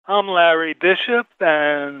I'm Larry Bishop,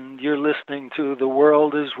 and you're listening to The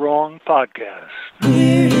World Is Wrong podcast.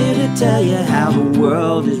 We're here to tell you how the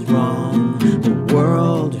world is wrong. The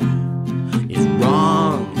world is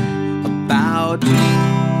wrong about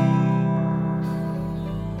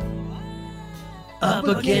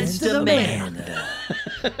Up Against Amanda.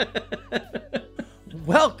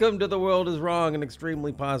 Welcome to The World Is Wrong, an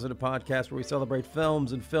extremely positive podcast where we celebrate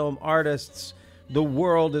films and film artists the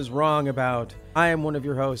world is wrong about. I am one of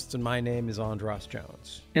your hosts, and my name is Andros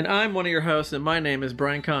Jones. And I'm one of your hosts, and my name is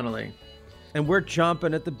Brian Connolly. And we're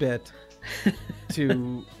chomping at the bit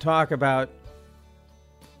to talk about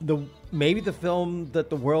maybe the film that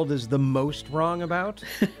the world is the most wrong about.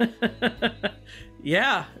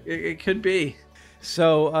 Yeah, it could be.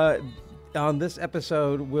 So on this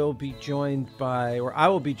episode, we'll be joined by, or I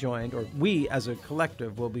will be joined, or we as a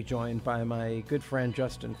collective will be joined by my good friend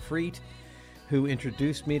Justin Freet, who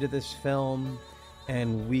introduced me to this film,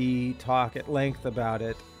 and we talk at length about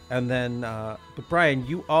it. And then, but Brian,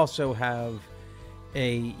 you also have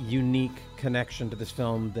a unique connection to this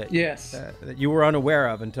film that yes, that you were unaware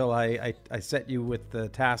of until I set you with the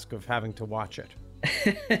task of having to watch it.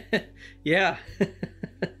 Yeah,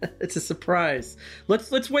 it's a surprise.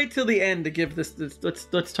 Let's wait till the end to give this.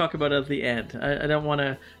 Let's talk about it at the end. I don't want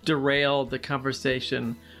to derail the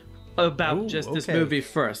conversation about this movie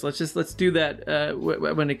first. Let's do that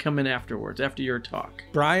when they come in afterwards, after your talk.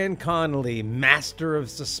 Brian Connolly, master of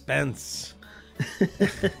suspense.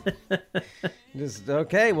 Just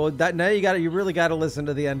okay. Well, now you really got to listen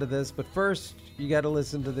to the end of this. But first, you got to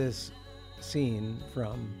listen to this scene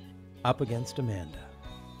from Up Against Amanda.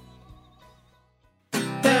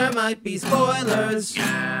 There might be spoilers.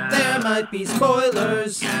 There might be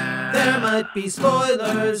spoilers. There might be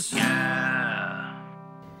spoilers.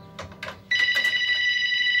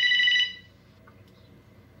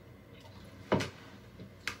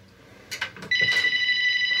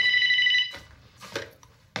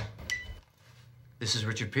 This is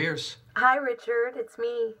Richard Pierce. Hi, Richard. It's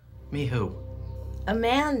me. Me who?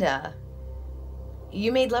 Amanda.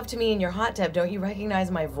 You made love to me in your hot tub. Don't you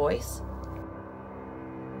recognize my voice?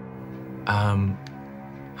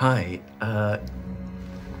 Hi.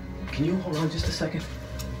 Can you hold on just a second?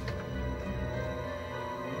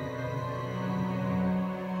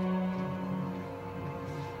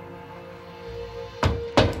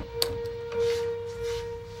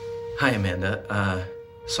 Hi, Amanda.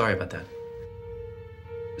 Sorry about that.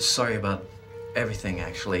 Sorry about everything,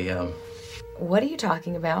 actually. What are you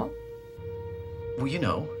talking about? Well, you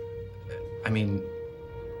know, I mean,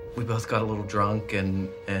 we both got a little drunk and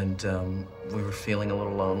we were feeling a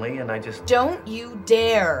little lonely, and I just... Don't you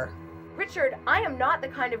dare! Richard, I am not the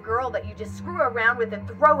kind of girl that you just screw around with and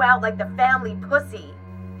throw out like the family pussy.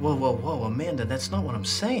 Whoa, Amanda, that's not what I'm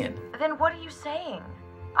saying. Then what are you saying?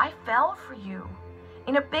 I fell for you.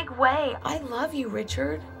 In a big way. I love you,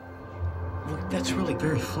 Richard. Look, that's really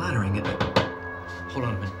very flattering. Hold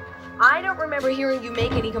on a minute. I don't remember hearing you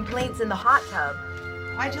make any complaints in the hot tub.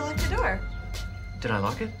 Why'd you lock the door? Did I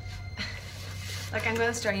lock it? Like, I'm going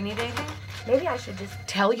to the store. You need anything? Maybe I should just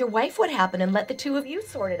tell your wife what happened and let the two of you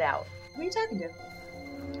sort it out. Who are you talking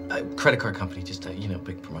to? Credit card company, just a,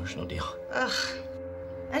 big promotional deal. Ugh.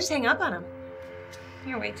 I just hang up on him.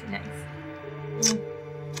 You're way too nice.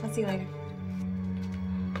 I'll see you later.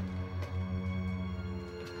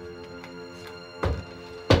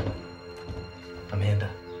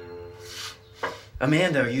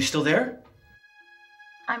 Amanda, are you still there?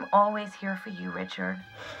 I'm always here for you, Richard.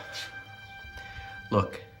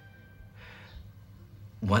 Look,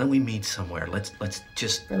 why don't we meet somewhere? Let's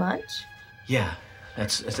just... For lunch? Yeah,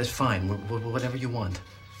 that's fine. Whatever you want.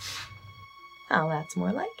 Oh, that's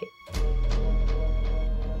more like it.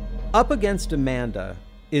 Up Against Amanda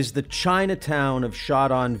is the Chinatown of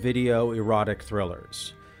shot-on-video erotic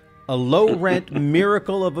thrillers. A low-rent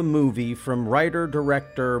miracle of a movie from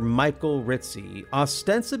writer-director Michael Ritzy,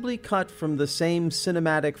 ostensibly cut from the same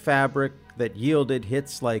cinematic fabric that yielded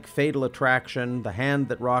hits like Fatal Attraction, The Hand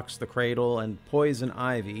That Rocks the Cradle, and Poison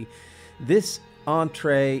Ivy. This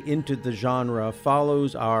entree into the genre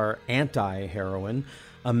follows our anti-heroine,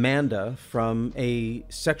 Amanda, from a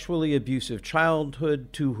sexually abusive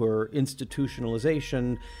childhood to her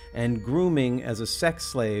institutionalization and grooming as a sex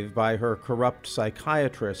slave by her corrupt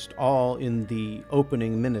psychiatrist, all in the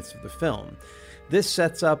opening minutes of the film. This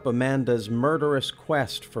sets up Amanda's murderous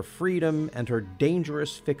quest for freedom and her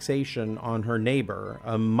dangerous fixation on her neighbor,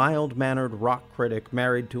 a mild-mannered rock critic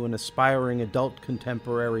married to an aspiring adult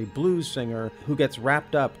contemporary blues singer who gets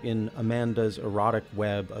wrapped up in Amanda's erotic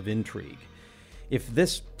web of intrigue. If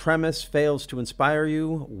this premise fails to inspire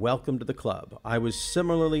you, welcome to the club. I was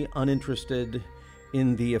similarly uninterested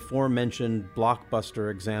in the aforementioned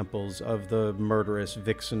blockbuster examples of the murderous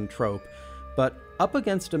vixen trope, but Up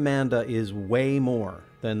Against Amanda is way more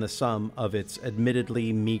than the sum of its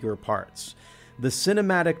admittedly meager parts. The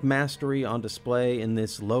cinematic mastery on display in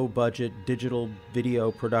this low-budget digital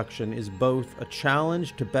video production is both a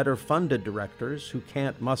challenge to better-funded directors who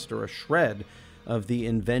can't muster a shred of the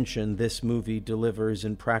invention this movie delivers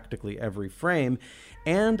in practically every frame,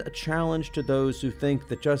 and a challenge to those who think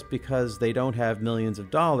that just because they don't have millions of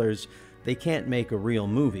dollars, they can't make a real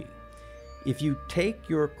movie. If you take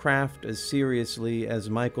your craft as seriously as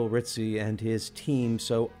Michael Ritzie and his team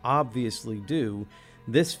so obviously do,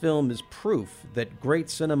 this film is proof that great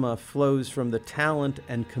cinema flows from the talent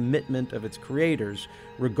and commitment of its creators,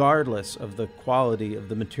 regardless of the quality of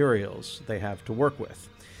the materials they have to work with.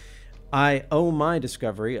 I owe my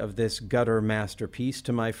discovery of this gutter masterpiece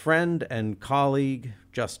to my friend and colleague,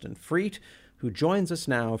 Justin Freet, who joins us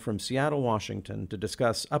now from Seattle, Washington, to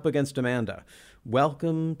discuss Up Against Amanda.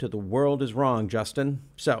 Welcome to The World is Wrong, Justin.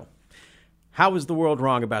 So, how is the world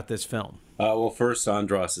wrong about this film? Well, first,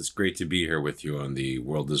 Andros, it's great to be here with you on the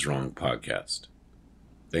World is Wrong podcast.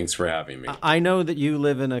 Thanks for having me. I know that you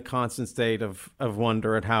live in a constant state of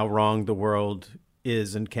wonder at how wrong the world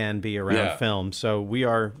is and can be around film. So we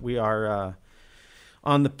are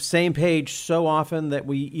on the same page so often that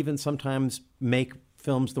we even sometimes make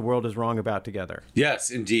films the world is wrong about together. Yes,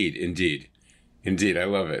 indeed. I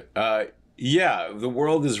love it. The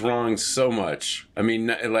world is wrong so much. I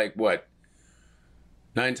mean, like what?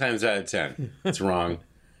 9 times out of 10, it's wrong.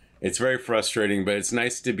 It's very frustrating, but it's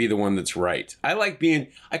nice to be the one that's right. I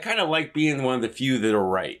kind of like being one of the few that are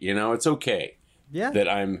right. You know, it's okay. Yeah.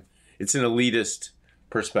 It's an elitist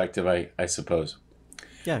perspective, I suppose.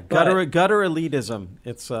 Yeah, gutter elitism.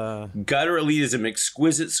 It's gutter elitism,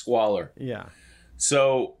 exquisite squalor. Yeah.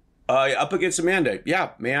 So, Up Against Amanda. Yeah,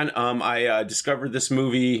 man. I discovered this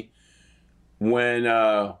movie when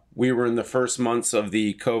we were in the first months of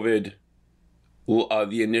the COVID,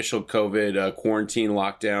 the initial COVID quarantine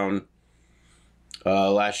lockdown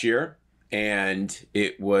last year, and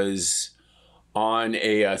it was on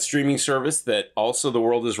a streaming service that also the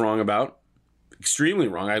world is wrong about. Extremely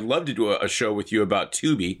wrong. I'd love to do a show with you about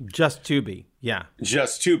Tubi. Just Tubi, yeah.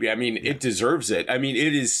 Just Tubi. I mean, It deserves it. I mean,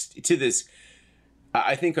 it is to this.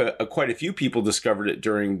 I think quite a few people discovered it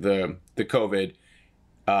during the COVID,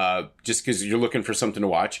 just because you're looking for something to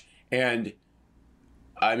watch. And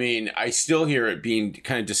I mean, I still hear it being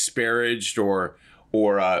kind of disparaged or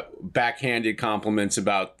backhanded compliments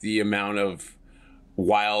about the amount of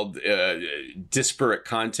wild, disparate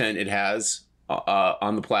content it has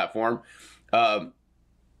on the platform.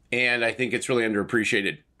 And I think it's really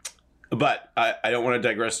underappreciated. But I don't want to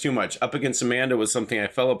digress too much. Up Against Amanda was something I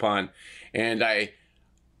fell upon. And I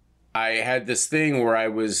had this thing where I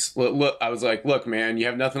was like, look, man, you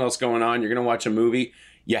have nothing else going on. You're going to watch a movie.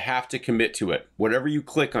 You have to commit to it. Whatever you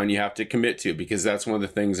click on, you have to commit to, because that's one of the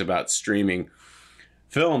things about streaming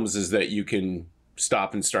films is that you can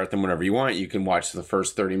stop and start them whenever you want. You can watch the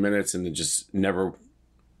first 30 minutes and then just never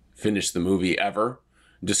finish the movie ever,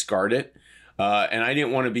 discard it. And I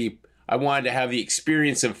didn't want to be, I wanted to have the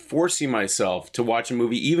experience of forcing myself to watch a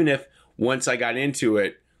movie, even if once I got into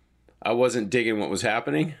it, I wasn't digging what was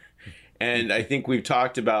happening. And I think we've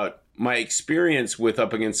talked about my experience with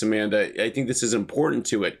Up Against Amanda. I think this is important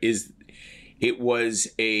to it, is it was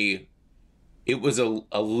a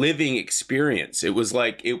living experience. It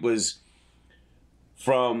was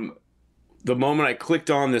from the moment I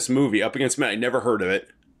clicked on this movie, Up Against Amanda, I never heard of it.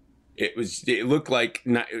 It looked like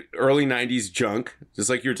early 90s junk, just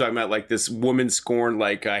like you were talking about, like this woman scorned,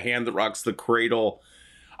 like Hand That Rocks the Cradle.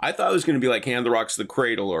 I thought it was going to be like Hand That Rocks the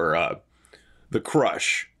Cradle or The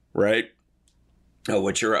Crush, right?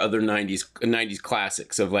 Which are other 90s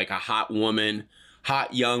classics of like a hot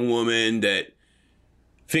young woman that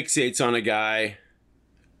fixates on a guy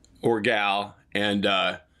or gal and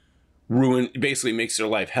basically makes their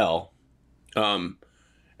life hell. And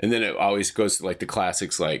then it always goes to like the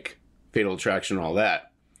classics like Fatal Attraction and all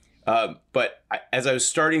that. But as I was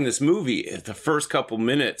starting this movie, the first couple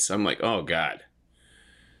minutes, I'm like, oh God,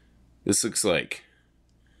 this looks like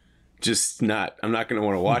I'm not going to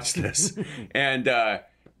want to watch this. and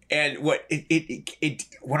what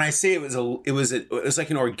when I say it was like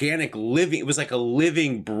an organic living, it was like a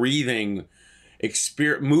living, breathing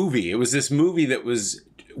movie. It was this movie that was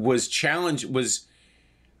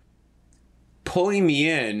pulling me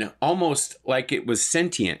in almost like it was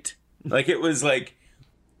sentient. Like it was like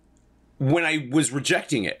when I was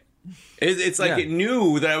rejecting it. It's like It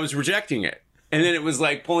knew that I was rejecting it. And then it was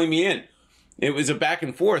like pulling me in. It was a back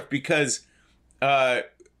and forth because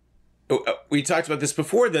we talked about this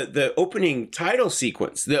before, the opening title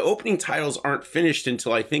sequence. The opening titles aren't finished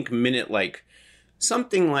until I think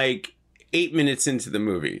something like 8 minutes into the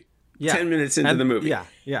movie. Yeah. 10 minutes into the movie.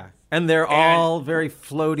 Yeah. And they're all very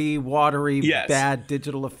floaty, watery, Yes. bad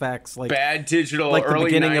digital effects. Bad digital, like the early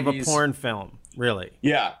beginning 90s. of a porn film, really.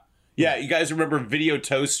 Yeah. Yeah, you guys remember video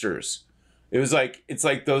toasters. It's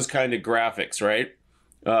like those kind of graphics, right?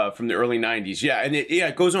 From the early 90s. Yeah, and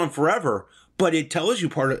it goes on forever, but it tells you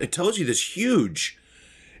this huge.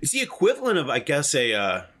 It's the equivalent of, I guess,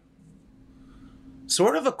 like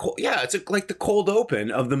the cold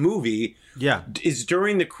open of the movie. Yeah. Is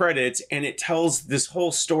during the credits, and it tells this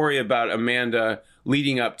whole story about Amanda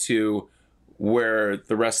leading up to where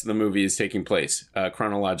the rest of the movie is taking place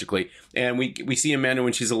chronologically. And we see Amanda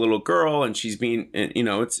when she's a little girl, and she's being, and,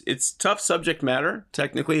 it's tough subject matter.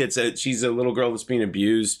 Technically, she's a little girl that's being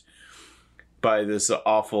abused by this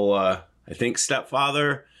awful, I think,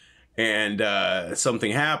 stepfather, and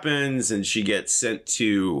something happens, and she gets sent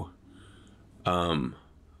to a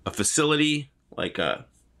facility, like a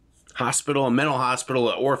hospital, a mental hospital,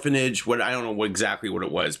 an orphanage. I don't know exactly what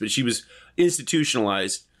it was, but she was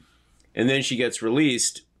institutionalized, and then she gets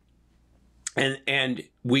released, and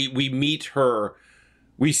we meet her.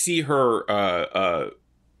 We see her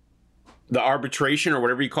the arbitration, or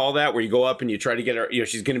whatever you call that, where you go up and you try to get her.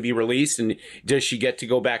 She's going to be released, and does she get to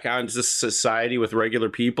go back out into society with regular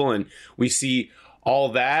people? And we see all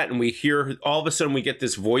that, and we hear, all of a sudden we get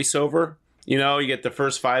this voiceover. You get the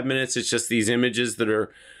first 5 minutes. It's just these images that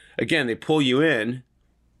are, again, they pull you in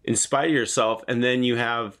spite of yourself. And then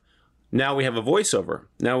now we have a voiceover.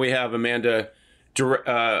 Now we have Amanda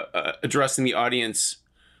addressing the audience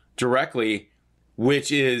directly,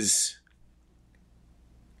 which is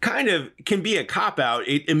kind of, can be a cop-out.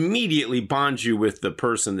 It immediately bonds you with the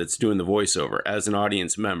person that's doing the voiceover as an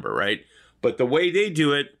audience member, right? But the way they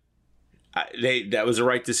do it, that was the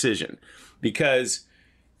right decision, because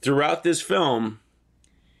throughout this film,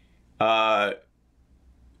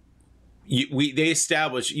 you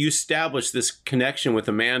establish this connection with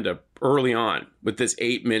Amanda early on with this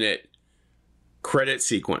 8-minute credit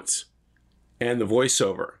sequence and the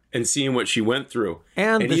voiceover and seeing what she went through,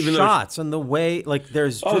 and the shots and the way, like,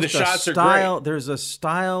 there's just the shots a style. are great. There's a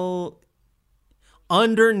style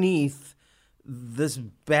underneath this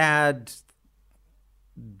bad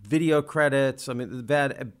video credits. I mean, the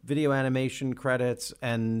bad video animation credits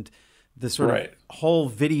and the sort of whole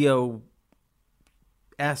video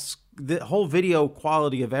the whole video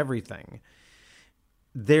quality of everything.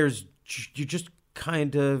 You just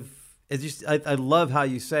kind of, I love how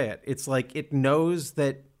you say it. It's like it knows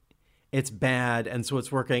that it's bad, and so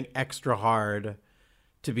it's working extra hard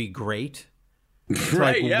to be great.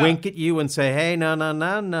 To wink at you and say, "Hey, no, I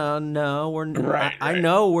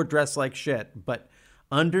know we're dressed like shit, but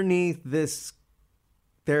underneath this,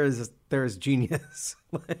 there's genius."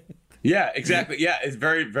 Yeah, exactly. Yeah, it's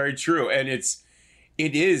very, very true, and it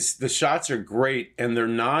is. The shots are great, and they're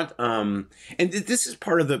not. And this is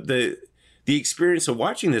part of the experience of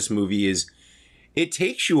watching this movie. Is it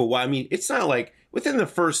takes you a while. I mean, it's not like within the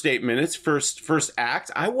first 8 minutes, first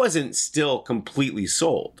act, I wasn't still completely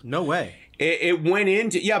sold. No way. It went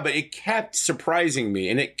into, but it kept surprising me,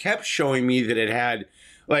 and it kept showing me that it had,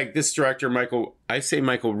 like, this director, Michael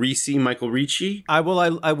Ricci.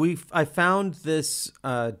 I found this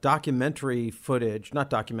documentary footage, not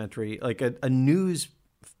documentary, like a news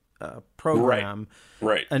program.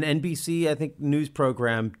 Right. An NBC, I think, news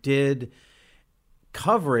program did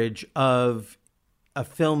coverage of a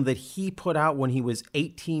film that he put out when he was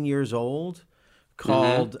 18 years old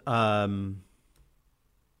called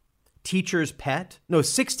Teacher's Pet. No,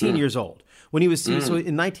 16 years old. When he was so in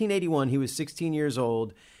 1981, he was 16 years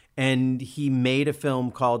old, and he made a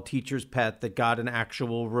film called Teacher's Pet that got an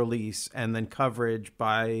actual release and then coverage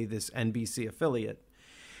by this NBC affiliate.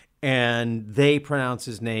 And they pronounce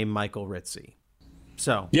his name Michael Ritzi.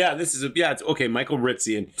 So it's okay, Michael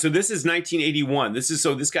Ritzi. And so this is 1981.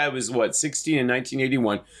 This guy was 16 in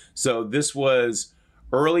 1981. So this was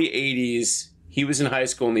early 80s. He was in high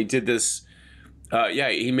school, and he did this.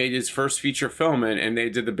 He made his first feature film, and they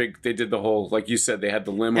did the whole, like you said, they had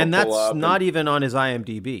the limo and pull up. And that's not even on his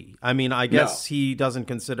IMDb. I mean, I guess he doesn't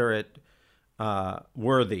consider it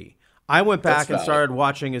worthy. I went back and started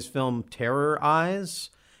watching his film Terror Eyes,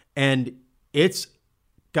 and it's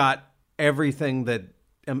got everything that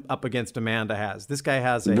Up Against Amanda has. This guy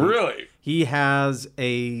has he has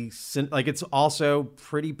it's also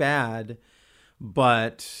pretty bad,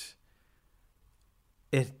 but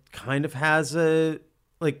it kind of has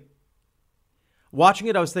watching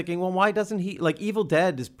it, I was thinking, well, why doesn't he, Evil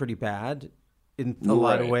Dead is pretty bad. in a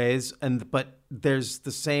lot of Right. ways, but there's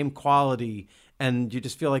the same quality, and you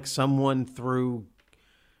just feel like someone threw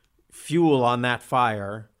fuel on that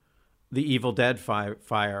fire, the Evil Dead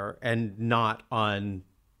fire, and not on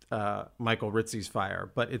Michael Ritzy's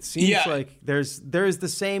fire. But it seems like there is the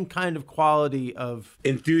same kind of quality of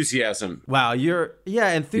enthusiasm. Wow,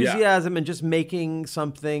 enthusiasm and just making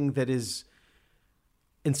something that is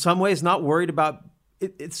in some ways not worried about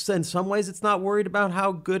it's in some ways it's not worried about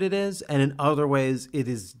how good it is, and in other ways it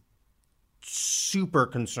is super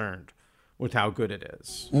concerned with how good it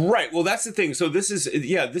is. Right. Well, that's the thing. So this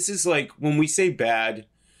is like when we say bad,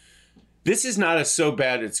 this is not a so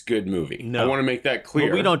bad it's good movie. No. I want to make that clear.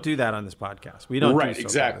 But we don't do that on this podcast. We don't right, do so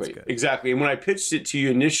exactly. bad it's good. Exactly. And when I pitched it to you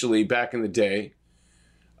initially back in the day,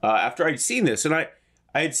 after I'd seen this, and I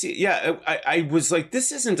was like,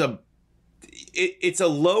 this isn't it's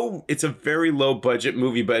a very low budget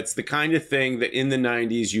movie, but it's the kind of thing that in the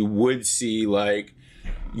 90s you would see, like,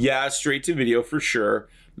 straight to video for sure,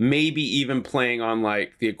 maybe even playing on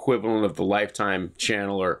like the equivalent of the Lifetime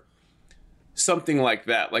channel or something like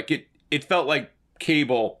that. Like it felt like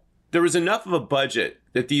cable. There was enough of a budget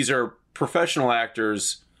that these are professional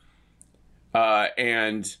actors,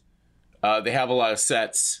 and they have a lot of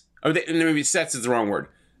sets. Maybe sets is the wrong word.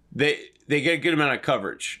 They get a good amount of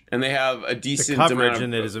coverage, and they have a decent the coverage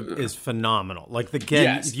amount of, in it is phenomenal. Like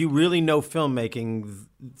Yes. if you really know filmmaking,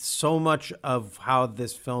 so much of how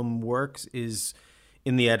this film works is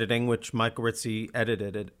in the editing, which Michael Ritzy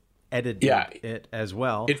edited it as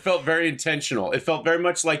well. It felt very intentional. It felt very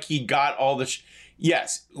much like he got all the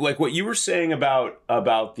yes, like what you were saying about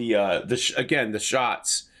the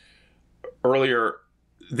shots earlier.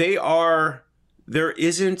 There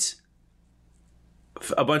isn't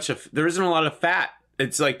a lot of fat.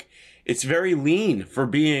 It's like it's very lean for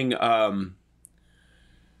being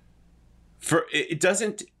it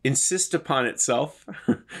doesn't insist upon itself.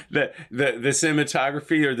 the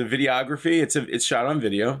cinematography or the videography, it's shot on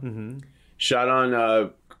video. Mm-hmm. Shot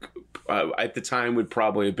on at the time would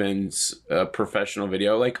probably have been professional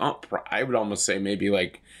video, like I would almost say maybe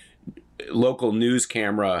like local news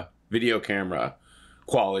camera, video camera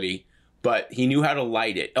quality, but he knew how to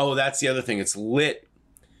light it. Oh, that's the other thing. It's lit.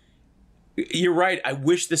 You're right. I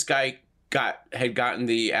wish this guy had gotten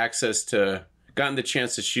the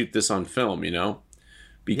chance to shoot this on film,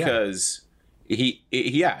 because he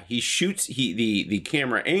shoots the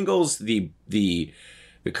camera angles, the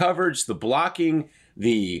coverage, the blocking,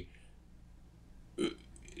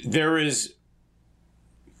 there is,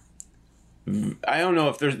 I don't know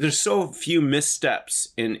if there's so few missteps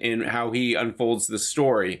in how he unfolds the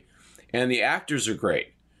story, and the actors are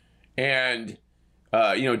great. And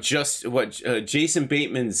Jason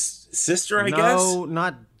Bateman's sister, I guess? No,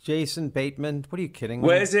 not Jason Bateman. What are you kidding me?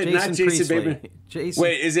 What is it? Not Jason Priestley. Bateman. Jason.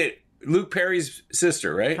 Wait, is it Luke Perry's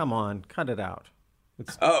sister, right? Come on, cut it out.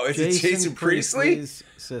 It's is it Jason Priestley? Priestley's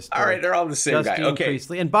sister. All right, they're all the same Justine guy. Okay.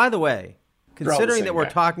 Priestley. And by the way, all the considering same that we're guy.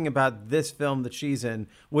 talking about this film that she's in,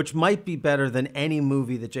 which might be better than any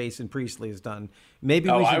movie that Jason Priestley has done, maybe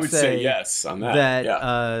we should I would say yes on that.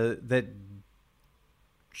 That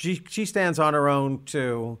she stands on her own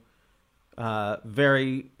too.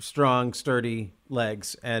 Very strong, sturdy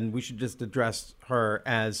legs, and we should just address her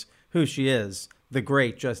as who she is, the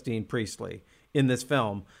great Justine Priestley in this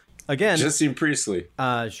film. Again, Justine Priestley.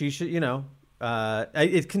 She should,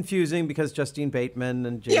 it's confusing because Justine Bateman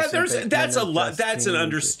and Jason Bateman that's an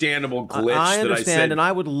understandable glitch. I understand, that I said and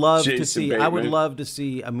I would love to Jason see. Bateman. I would love to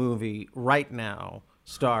see a movie right now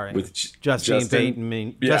starring With Justine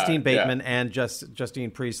Justin? Bateman and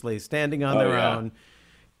Justine Priestley standing on their own,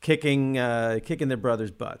 kicking their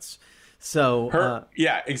brothers' butts. So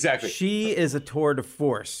exactly. She is a tour de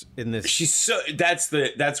force in this.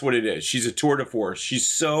 That's what it is. She's a tour de force.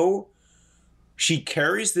 She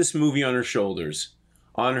carries this movie on her shoulders,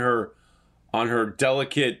 on her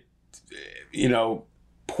delicate,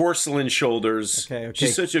 porcelain shoulders. Okay.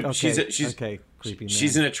 She's such a creepy man.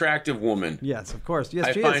 She's an attractive woman. Yes, of course.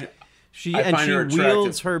 Yes, she is. She find her attractive.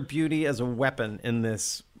 wields her beauty as a weapon in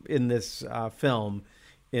this film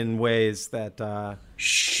in ways that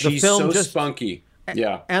she's the film so spunky.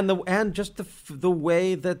 Yeah, and just the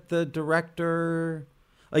way that the director,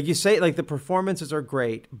 like you say, like the performances are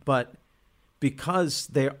great, but because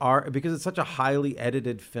it's such a highly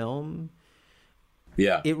edited film,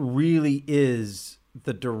 it really is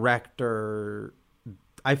the director.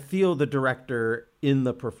 I feel the director in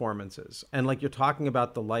the performances, and like you're talking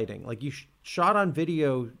about the lighting, like you shot on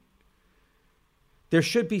video. There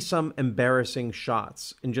should be some embarrassing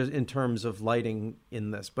shots in terms of lighting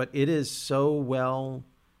in this, but it is so well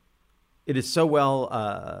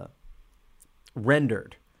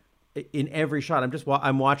rendered in every shot.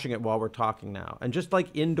 I'm watching it while we're talking now, and just like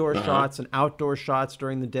indoor shots and outdoor shots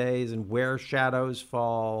during the days, and where shadows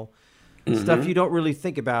fall, stuff you don't really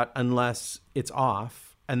think about unless it's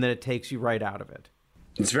off, and then it takes you right out of it.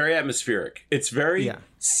 It's very atmospheric. It's very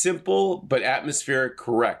simple but atmospheric.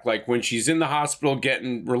 Correct. Like when she's in the hospital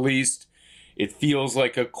getting released, it feels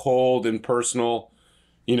like a cold and personal,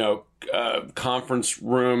 conference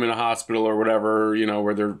room in a hospital or whatever,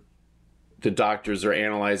 where the doctors are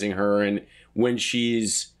analyzing her. And when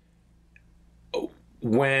she's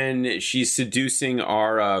seducing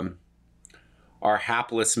our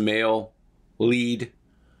hapless male lead,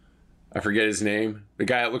 I forget his name, the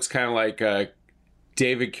guy that looks kind of like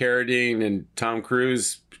David Carradine and Tom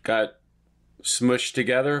Cruise got smushed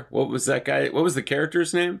together. What was that guy? What was the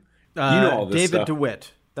character's name? All this David stuff.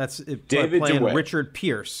 DeWitt. That's David playing DeWitt. Richard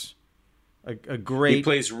Pierce. A great. He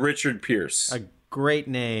plays Richard Pierce. A great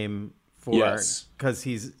name for because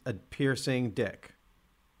he's a piercing dick.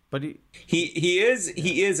 But he is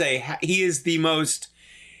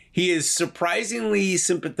surprisingly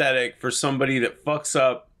sympathetic for somebody that fucks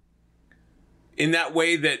up in that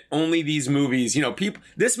way that only these movies,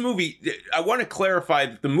 this movie, I want to clarify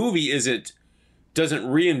that the movie doesn't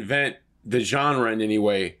reinvent the genre in any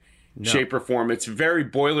way, shape, or form. It's very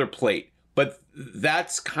boilerplate, but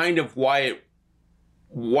that's kind of why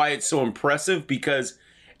it's so impressive, because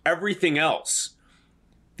everything else,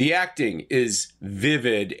 the acting is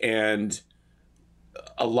vivid and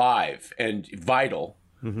alive and vital.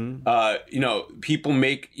 People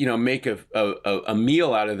make a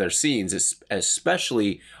meal out of their scenes,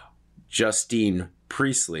 especially Justine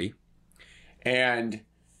Priestley. And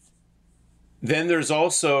then there's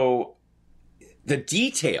also the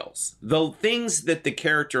details, the things that the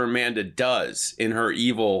character Amanda does in her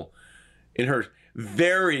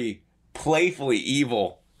very playfully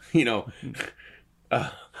evil,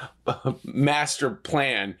 master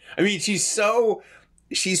plan. I mean, she's so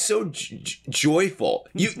joyful.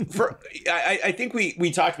 I think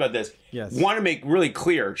we talked about this. Yes. Want to make really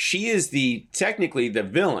clear, she is technically the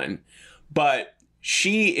villain, but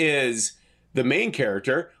she is the main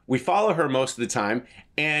character. We follow her most of the time,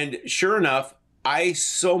 and sure enough, I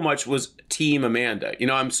so much was Team Amanda.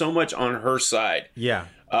 I'm so much on her side. Yeah.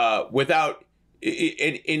 And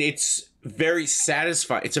it's very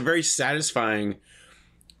satisfying. It's a very satisfying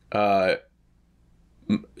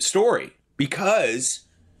story. Because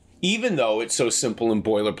even though it's so simple and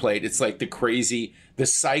boilerplate, it's like the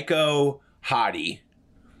psycho hottie.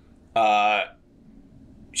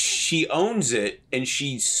 She owns it, and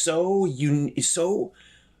she's so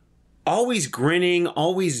always grinning,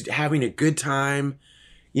 always having a good time.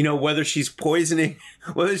 Whether she's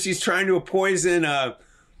trying to poison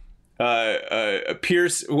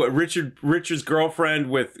Pierce, Richard's girlfriend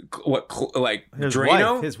with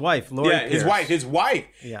Drano? His wife, Lori Pierce. His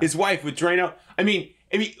wife with Drano. I mean,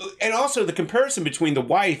 and also the comparison between the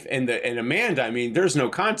wife and Amanda. I mean, there's no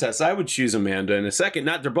contest. I would choose Amanda in a second.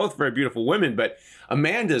 They're both very beautiful women, but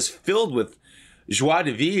Amanda's filled with joie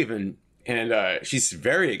de vivre, and she's a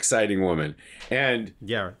very exciting woman. And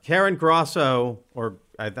Karen Grosso, or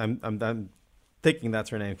I'm thinking that's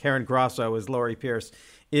her name. Karen Grosso is Lori Pierce.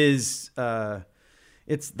 Is a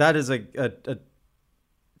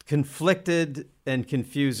conflicted and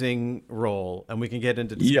confusing role, and we can get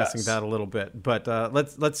into discussing that a little bit. But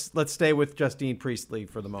let's stay with Justine Priestley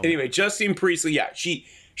for the moment. Anyway, Justine Priestley, she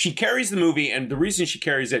carries the movie, and the reason she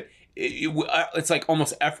carries it, it's like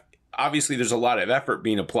almost obviously there's a lot of effort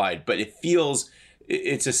being applied, but it feels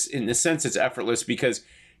in a sense it's effortless because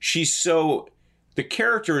the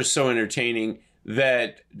character is so entertaining.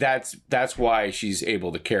 That's why she's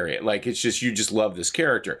able to carry it. Like, it's just, you just love this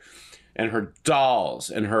character and her dolls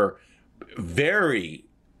and her very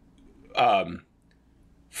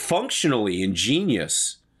functionally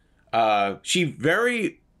ingenious. This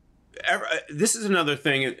is another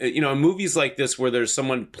thing, in movies like this where there's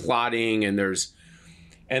someone plotting and there's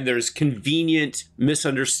convenient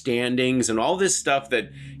misunderstandings and all this stuff that,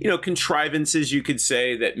 contrivances, you could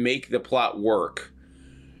say, that make the plot work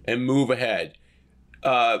and move ahead.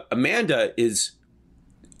 Amanda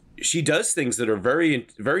she does things that are very,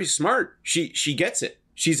 very smart. She gets it.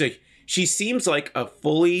 She seems like a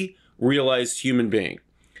fully realized human being.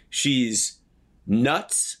 She's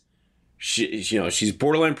nuts. She's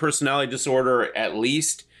borderline personality disorder, at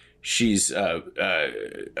least. She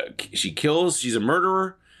kills. She's a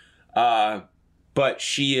murderer. But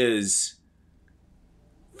she is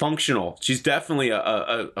functional. She's definitely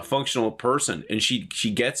a functional person, and she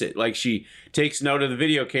gets it. Like, she takes note of the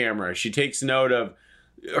video camera. She takes note of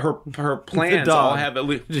her plans. The dog. All have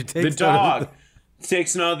the dog.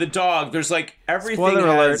 takes another dog. There's like everything. Spoiler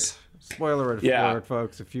has, alert! Spoiler Yeah. alert,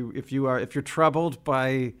 folks. If you're troubled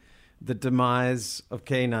by the demise of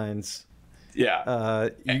canines, Yeah.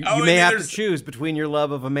 you may have to choose between your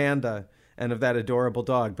love of Amanda and of that adorable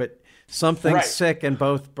dog. But something Right. sick, and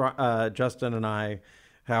both Justin and I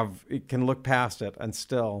can look past it and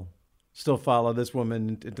still follow this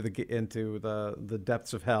woman into the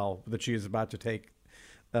depths of hell that she is about to take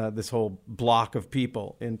this whole block of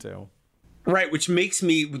people into. Right, which makes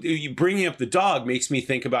me, you bringing up the dog makes me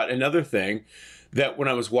think about another thing that when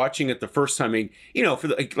I was watching it the first time, I mean, you know,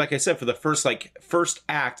 like I said, for the first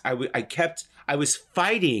act, I was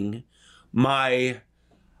fighting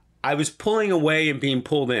I was pulling away and being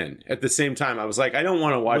pulled in at the same time. I was like, I don't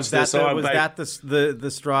want to watch this. Was that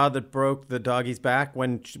the straw that broke the doggy's back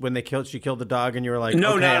when she killed the dog, and you were like,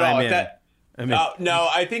 no, okay, not at all. I'm in. No,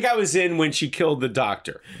 I think I was in when she killed the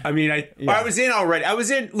doctor. I mean, I was in already. I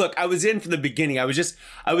was in from the beginning. I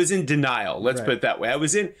was in denial. Let's put it that way. I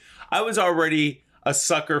was already a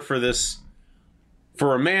sucker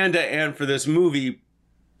for Amanda and for this movie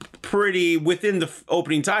pretty within the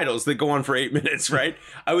opening titles that go on for 8 minutes, right?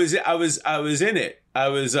 I was in it. I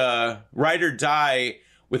was ride or die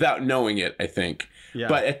without knowing it, I think. Yeah.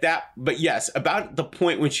 But yes, about the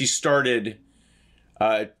point when she started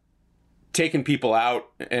taking people out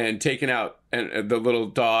and taking out the little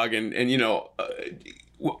dog and you know,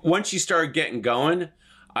 once she started getting going,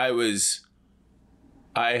 I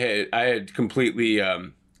had completely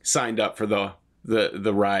signed up for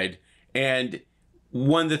the ride. And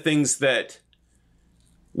one of the things that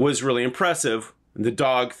was really impressive, the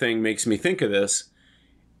dog thing makes me think of this,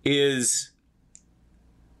 is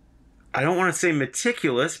I don't want to say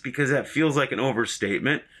meticulous because that feels like an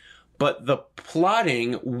overstatement, but the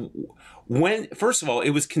plotting, first of all,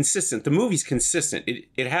 it was consistent. The movie's consistent.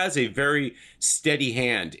 It has a very steady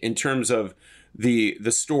hand in terms of the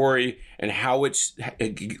story and how it's,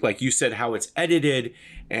 like you said, how it's edited,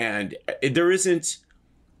 and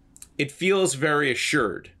it feels very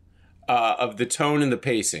assured of the tone and the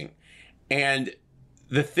pacing, and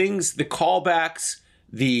the callbacks,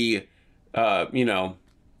 the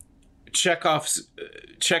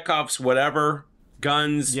Chekhov's whatever,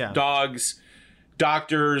 guns, dogs,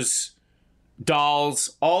 doctors,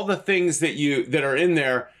 dolls, all the things that are in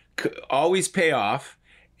there always pay off,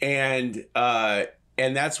 and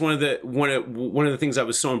that's one of the things I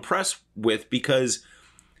was so impressed with, because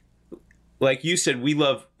like you said, we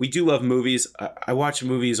do love movies. I watch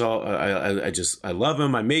movies all. I love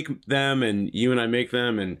them. I make them, and you and I make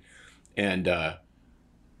them, and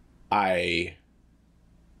I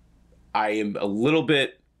am a little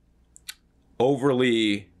bit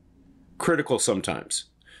overly critical sometimes.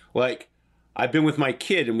 Like, I've been with my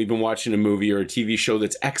kid and we've been watching a movie or a TV show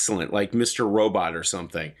that's excellent, like Mr. Robot or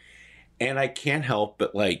something, and I can't help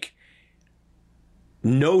but like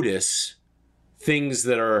notice things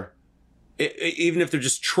that are, even if they're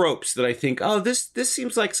just tropes, that I think, oh, this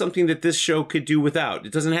seems like something that this show could do without.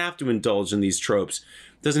 It doesn't have to indulge in these tropes.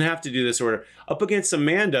 It doesn't have to do this or up against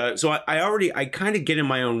Amanda. So I kind of get in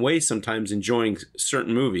my own way sometimes enjoying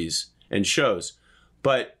certain movies and shows.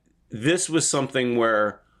 But this was something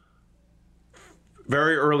where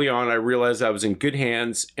very early on I realized I was in good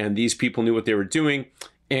hands and these people knew what they were doing.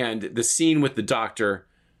 And the scene with the doctor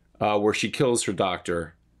where she kills her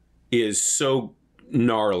doctor is so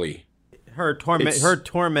gnarly. Her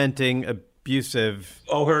tormenting, abusive.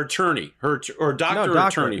 Oh, her attorney, doctor or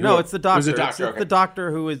attorney. No, it's the doctor. It was the doctor. It's the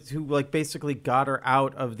doctor who like basically got her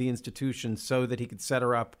out of the institution so that he could set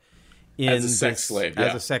her up as a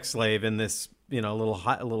sex slave in this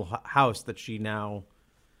little house that she now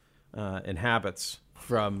inhabits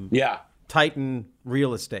from Titan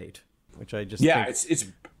Real Estate, which I just think, it's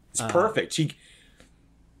perfect.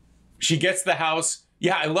 She gets the house.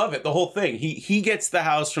 Yeah, I love it. The whole thing. He gets the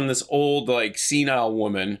house from this old, like, senile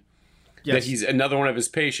woman that he's another one of his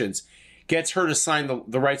patients. Gets her to sign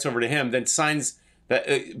the rights over to him. Then signs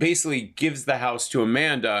that basically gives the house to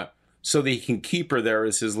Amanda so that he can keep her there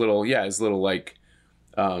as his little like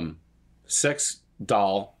sex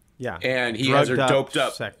doll. Yeah, and he has her doped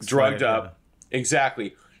up, drugged up. Yeah.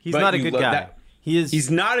 Exactly. He's not a good guy. He's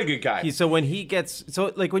not a good guy. So when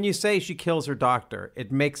when you say she kills her doctor,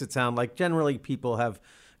 it makes it sound like generally people have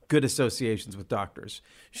good associations with doctors.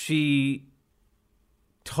 She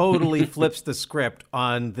totally flips the script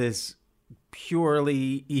on this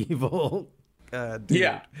purely evil dude.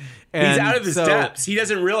 Yeah. And he's out of his depths. He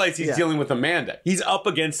doesn't realize he's dealing with Amanda. He's up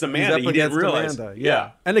against Amanda. He didn't realize. Amanda.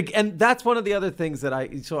 Yeah. And that's one of the other things that I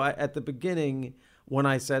at the beginning, when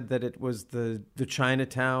I said that it was the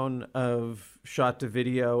Chinatown of shot to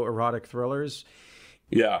video erotic thrillers.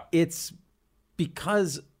 Yeah. It's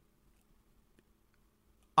because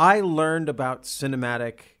I learned about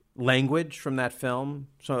cinematic language from that film.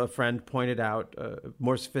 So a friend pointed out, a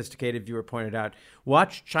more sophisticated viewer pointed out,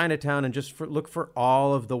 watch Chinatown and just look for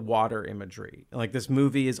all of the water imagery. Like, this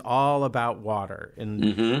movie is all about water,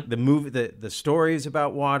 and the movie, the story is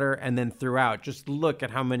about water, and then throughout, just look at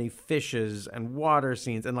how many fishes and water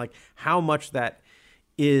scenes, and like how much that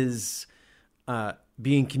is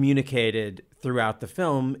being communicated throughout the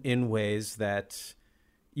film in ways that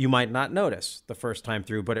you might not notice the first time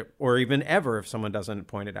through, or even ever if someone doesn't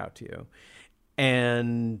point it out to you.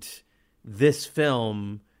 And this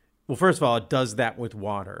film, well, first of all, it does that with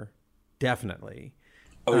water, definitely.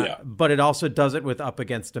 Oh, yeah. But it also does it with Up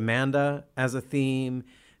Against Amanda as a theme.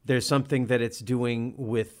 There's something that it's doing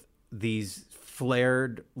with these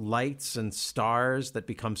flared lights and stars that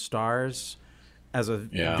become stars as a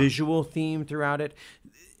visual theme throughout it.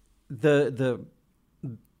 The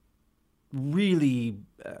really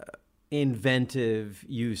inventive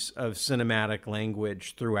use of cinematic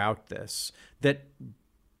language throughout this that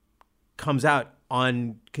comes out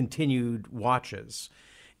on continued watches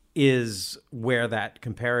is where that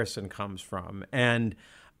comparison comes from. And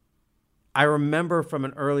I remember from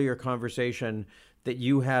an earlier conversation that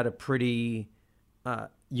you had a pretty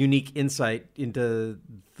unique insight into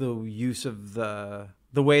the use of the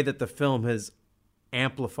way that the film has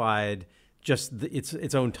amplified just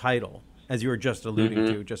its own title, as you were just alluding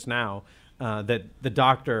to just now, that the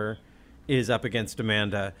doctor is up against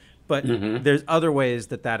Amanda, but there's other ways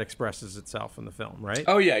that expresses itself in the film, right?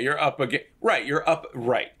 Oh yeah, you're up against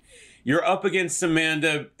You're up against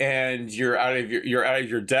Amanda, and you're out of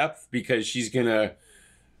your depth because she's gonna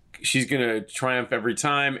triumph every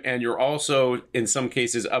time, and you're also in some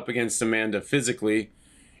cases up against Amanda physically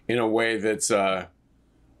in a way that's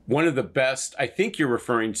one of the best. I think you're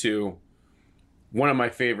referring to one of my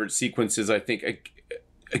favorite sequences, I think,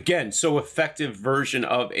 again, so effective version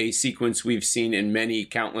of a sequence we've seen in many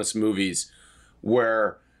countless movies,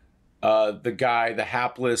 where the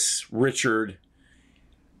hapless Richard,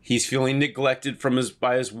 he's feeling neglected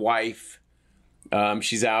by his wife.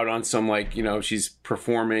 She's out on some, she's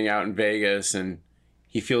performing out in Vegas, and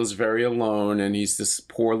he feels very alone, and he's this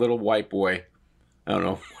poor little white boy. I don't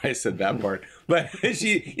know why I said that part, but he's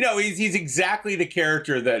exactly the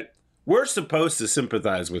character that we're supposed to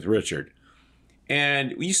sympathize with Richard.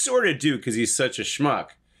 And we sort of do because he's such a schmuck.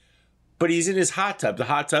 But he's in his hot tub. The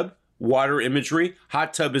hot tub, water imagery.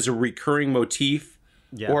 Hot tub is a recurring motif.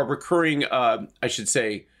 Yeah. Or a recurring, I should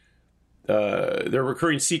say, there are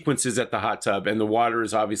recurring sequences at the hot tub. And the water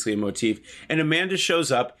is obviously a motif. And Amanda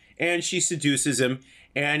shows up and she seduces him.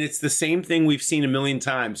 And it's the same thing we've seen a million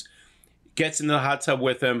times. Gets in the hot tub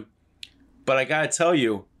with him. But I got to tell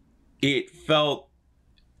you, it felt...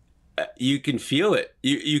 you can feel it.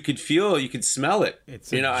 You could smell it.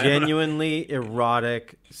 It's a genuinely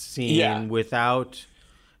erotic scene without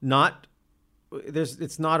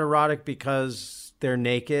it's not erotic because they're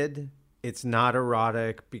naked. It's not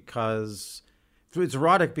erotic because it's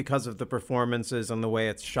erotic because of the performances and the way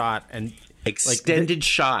it's shot and extended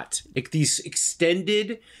shot. These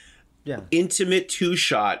extended intimate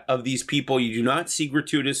two-shot of these people. You do not see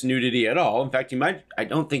gratuitous nudity at all. In fact, I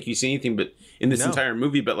don't think you see anything but in this entire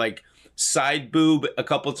movie, but side boob a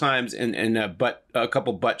couple times and a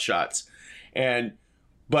couple butt shots.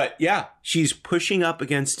 But yeah, she's pushing up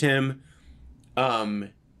against him.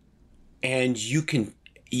 And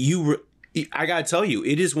I gotta tell you,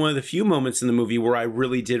 it is one of the few moments in the movie where I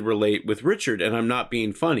really did relate with Richard, and I'm not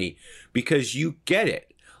being funny, because you get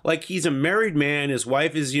it. Like, he's a married man. His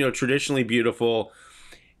wife is, traditionally beautiful.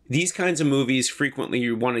 These kinds of movies, frequently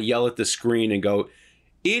you want to yell at the screen and go,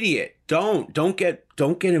 idiot, don't get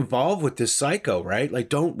involved with this psycho, right?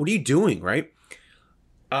 What are you doing, right?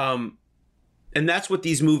 And that's what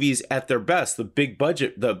these movies at their best, the big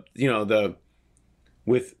budget,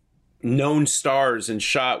 with known stars and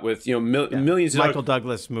shot with, millions of Michael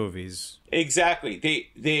Douglas movies. Exactly.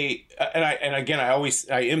 They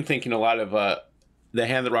I am thinking a lot of The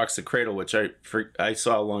Hand That Rocks the Cradle, which I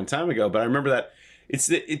saw a long time ago, but I remember that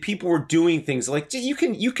people were doing things like, you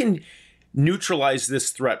can neutralize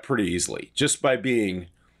this threat pretty easily just by being,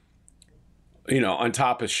 on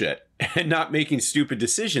top of shit and not making stupid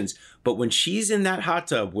decisions. But when she's in that hot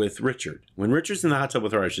tub with Richard, when Richard's in the hot tub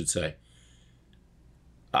with her, I should say,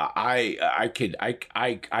 I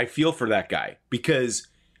feel for that guy, because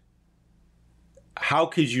how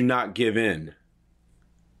could you not give in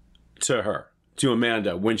to her, to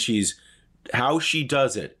Amanda, when how she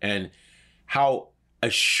does it and how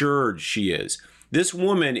assured she is. This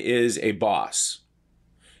woman is a boss.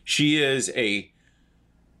 She is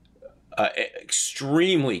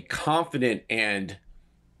extremely confident and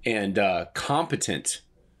competent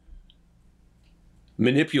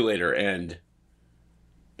manipulator, and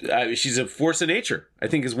she's a force of nature, I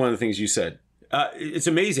think, is one of the things you said. It's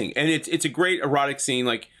amazing, and it's a great erotic scene.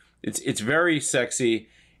 Like it's very sexy.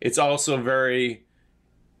 It's also very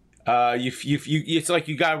it's like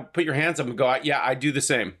you gotta put your hands up and go, yeah, I do the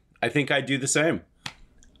same. I think I do the same.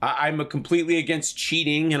 I'm completely against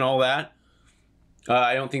cheating and all that.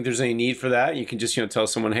 I don't think there's any need for that. You can just, tell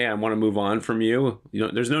someone, hey, I want to move on from you.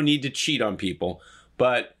 There's no need to cheat on people.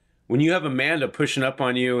 But when you have Amanda pushing up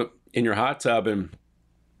on you in your hot tub and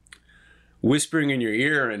whispering in your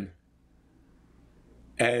ear and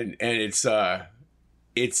it's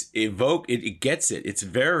it gets it. It's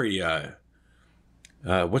very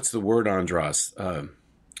what's the word, Andros?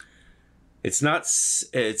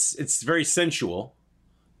 It's very sensual,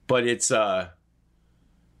 but it's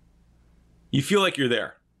you feel like you're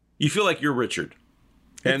there. You feel like you're Richard.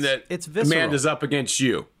 And it's visceral. Amanda's up against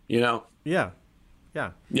you, Yeah. Yeah.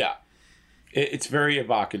 It's very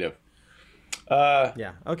evocative.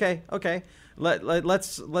 Yeah. Okay.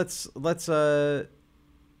 Let's leave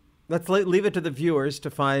it to the viewers to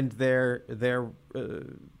find their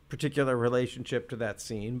particular relationship to that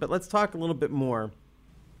scene. But let's talk a little bit more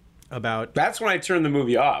about. That's when I turned the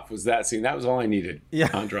movie off. Was that scene? That was all I needed. Yeah,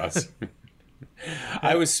 Andros.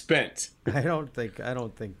 I was spent. I don't think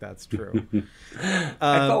that's true.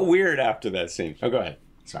 I felt weird after that scene. Oh, go ahead.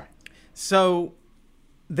 Sorry. So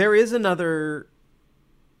there is another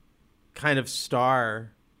kind of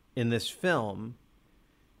star in this film,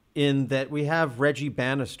 in that we have Reggie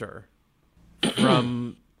Bannister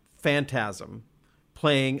from Phantasm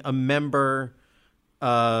playing a member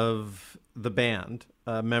of the band,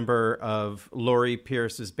 a member of Laurie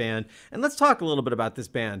Pierce's band. And let's talk a little bit about this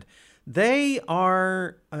band. They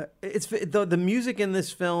are the music in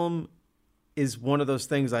this film is one of those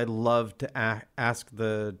things I love to ask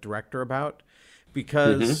the director about,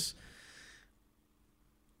 because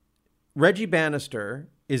Reggie Bannister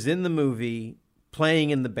is in the movie playing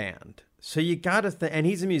in the band. So you got to and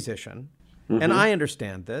he's a musician. And I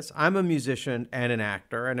understand this. I'm a musician and an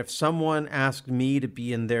actor. And if someone asked me to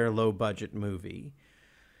be in their low budget movie,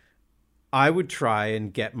 I would try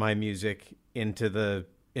and get my music into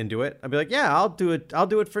it. I'd be like, yeah, I'll do it. I'll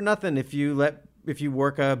do it for nothing. If you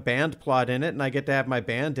work a band plot in it and I get to have my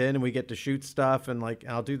band in and we get to shoot stuff, and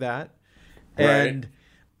I'll do that. Right. And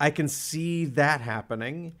I can see that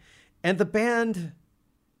happening. And the band,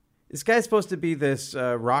 this guy's supposed to be this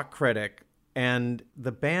rock critic, and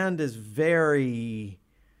the band is very,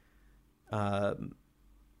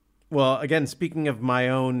 well, again, speaking of my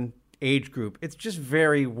own age group, it's just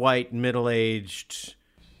very white, middle-aged,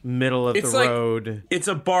 middle of the road. It's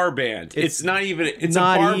a bar band. It's not even. It's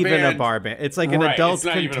not a bar even band. a bar band. It's like an adult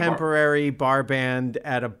contemporary bar band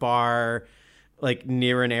at a bar, like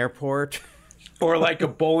near an airport, or like a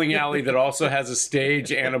bowling alley that also has a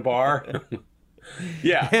stage and a bar.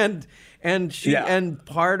 Yeah, and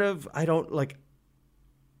part of I don't like.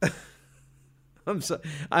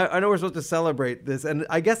 I know we're supposed to celebrate this, and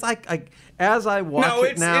I guess I as I watch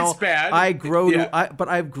it now, it's bad. I grow but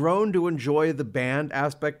I've grown to enjoy the band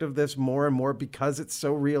aspect of this more and more because it's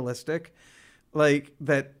so realistic. Like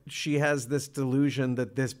that she has this delusion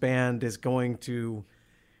that this band is going to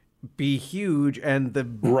be huge, and the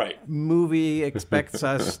movie expects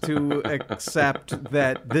us to accept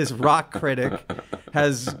that this rock critic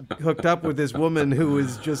has hooked up with this woman who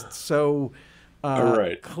is just so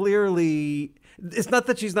clearly. It's not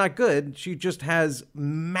that she's not good. She just has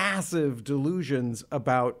massive delusions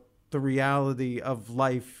about the reality of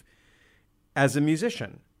life as a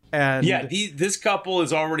musician. And yeah, this couple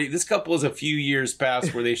is a few years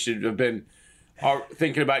past where they should have been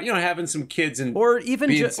thinking about, having some kids and or even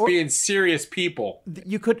being serious people.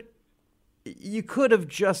 You could have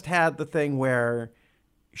just had the thing where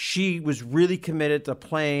she was really committed to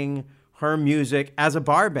playing her music as a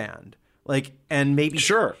bar band. And maybe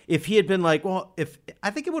if he had been like, well,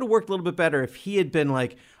 I think it would have worked a little bit better if he had been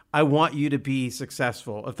like, I want you to be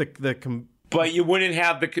successful. But you wouldn't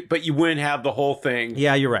have the whole thing.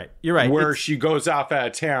 Yeah, you're right. Where she goes off out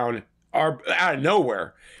of town or out of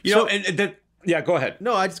nowhere. Go ahead.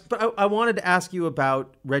 No, I wanted to ask you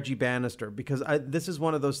about Reggie Bannister, because this is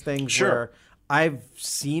one of those things where I've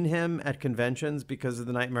seen him at conventions because of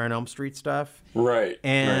the Nightmare on Elm Street stuff. Right.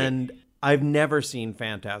 And I've never seen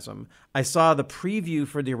Phantasm. I saw the preview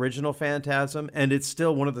for the original Phantasm, and it's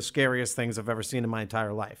still one of the scariest things I've ever seen in my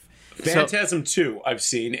entire life. Phantasm 2 I've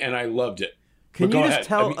seen, and I loved it. Can you just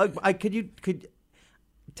tell? Could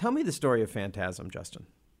tell me the story of Phantasm, Justin?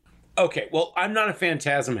 Okay, well, I'm not a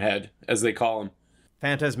Phantasm head, as they call him.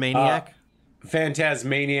 Phantasmaniac?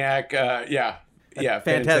 Phantasmaniac. Yeah.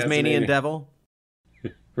 Phantasmanian devil?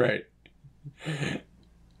 Right.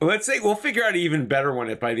 Let's say we'll figure out an even better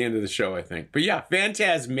one by the end of the show, I think. But yeah,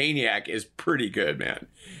 Phantasmaniac is pretty good, man.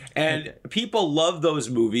 And people love those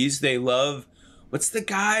movies. They love, what's the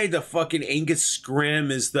guy? The fucking Angus Scrimm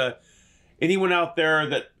is anyone out there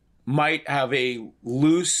that might have a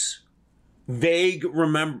loose, vague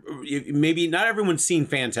maybe not everyone's seen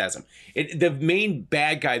Phantasm. The main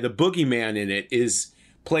bad guy, the boogeyman in it, is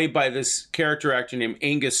played by this character actor named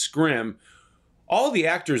Angus Scrimm. All the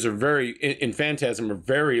actors are in Phantasm are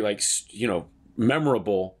very, like,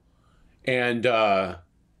 memorable. And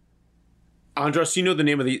Andros, you know the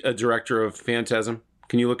name of the director of Phantasm?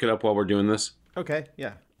 Can you look it up while we're doing this? Okay,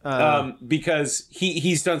 yeah. Because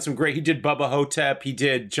he's done some great. He did Bubba Hotep. He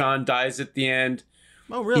did John Dies at the End.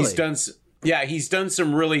 Oh, really? He's done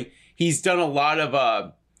some really. He's done a lot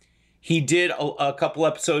of. He did a couple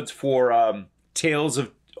episodes for Tales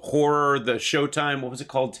of Horror, the Showtime. What was it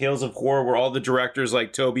called? Tales of Horror, where all the directors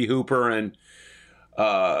like Tobe Hooper and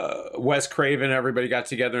Wes Craven, everybody got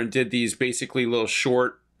together and did these basically little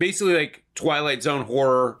short, basically like Twilight Zone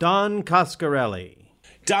horror. Don Coscarelli.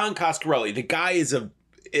 The guy is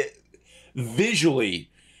visually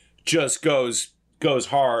just goes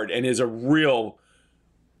hard and is a real.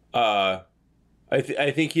 I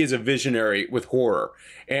think he is a visionary with horror.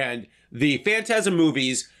 And the Phantasm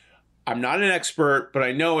movies, I'm not an expert, but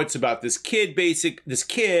I know it's about this kid,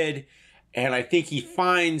 and I think he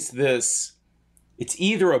finds this. It's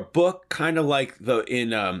either a book, kind of like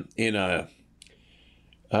in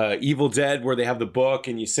Evil Dead, where they have the book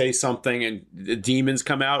and you say something and the demons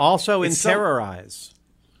come out. Also in Terrorize,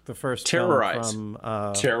 the first Terrorize film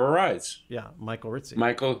from Terrorize. Yeah, Michael Ritchie.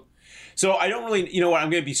 So I don't really, you know what? I'm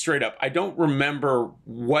going to be straight up. I don't remember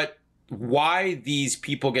why these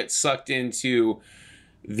people get sucked into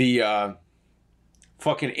the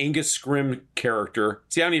fucking Angus Scrimm character.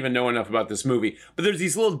 See, I don't even know enough about this movie, but there's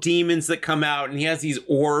these little demons that come out, and he has these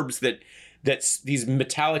orbs that's these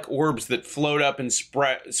metallic orbs that float up and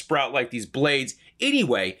sprout like these blades.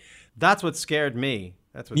 Anyway, that's what scared me.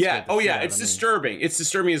 That's what. Yeah. Oh yeah. It's disturbing. It's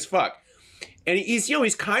disturbing as fuck. And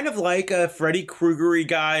he's kind of like a Freddy Krueger-y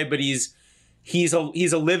guy, but he's a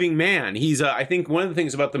living man. I think one of the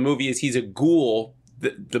things about the movie is he's a ghoul.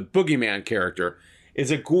 The boogeyman character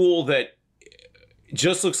is a ghoul that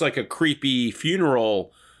just looks like a creepy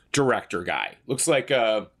funeral director guy. Looks like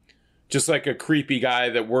just like a creepy guy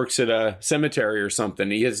that works at a cemetery or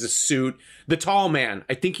something. He has a suit. The Tall Man.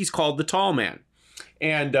 I think he's called the Tall Man.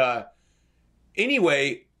 And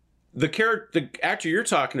anyway, the actor you're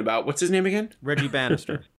talking about, what's his name again? Reggie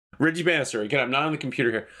Bannister. Reggie Bannister. Again, I'm not on the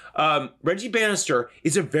computer here. Reggie Bannister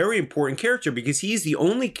is a very important character because he's the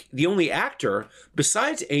only actor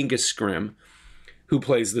besides Angus Scrimm, who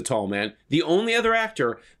plays the Tall Man, the only other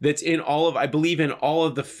actor that's in I believe in all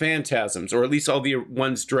of the Phantasms, or at least all the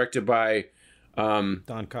ones directed by Don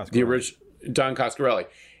Coscarelli. Don Coscarelli.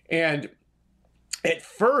 And at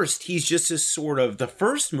first, he's just this sort of, the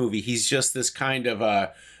first movie, he's just this kind of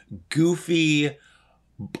a goofy,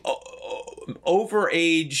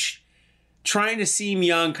 overage, trying to seem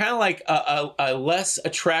young, kind of like a less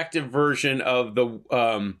attractive version of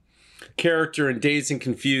the character in Dazed and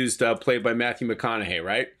Confused, played by Matthew McConaughey,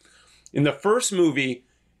 right? In the first movie,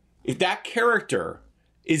 if that character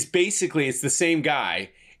is basically, it's the same guy,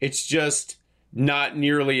 it's just not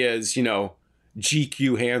nearly as,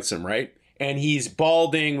 GQ handsome, right? And he's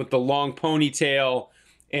balding with the long ponytail,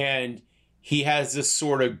 and he has this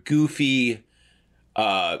sort of goofy,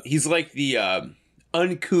 he's like the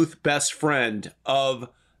uncouth best friend of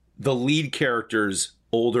the lead character's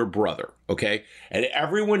older brother, okay? And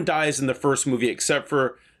everyone dies in the first movie except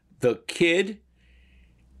for the kid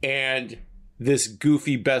and this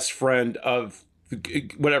goofy best friend of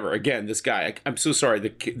whatever. Again, this guy. I'm so sorry,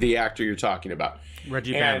 the actor you're talking about.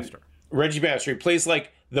 Reggie Bannister. Reggie Bannister. He plays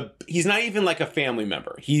like he's not even like a family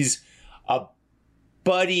member. He's a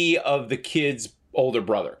buddy of the kid's older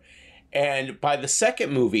brother. And by the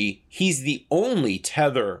second movie, he's the only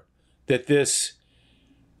tether that this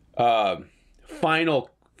final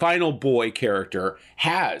boy character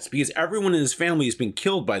has, because everyone in his family has been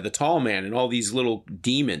killed by the Tall Man and all these little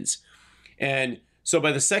demons. And so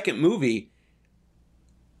by the second movie,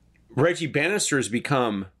 Reggie Bannister has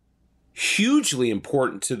become hugely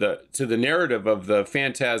important to the narrative of the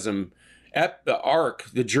Phantasm arc,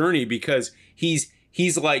 the journey, because he's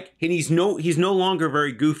like, and he's no longer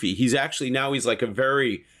very goofy. He's like a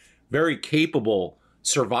very, very capable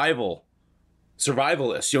survivalist.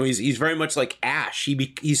 He's very much like Ash.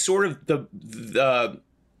 He's sort of the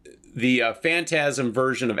Phantasm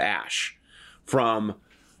version of Ash from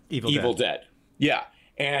Evil Dead. Yeah.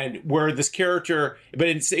 And where this character, but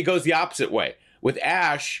it goes the opposite way. With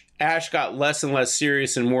Ash got less and less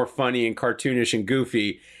serious and more funny and cartoonish and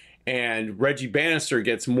goofy. And Reggie Bannister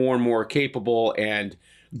gets more and more capable and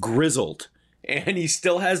grizzled. And he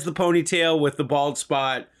still has the ponytail with the bald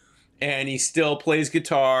spot. And he still plays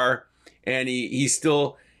guitar. And he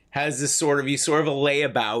still has this he's sort of a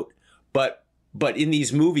layabout. But in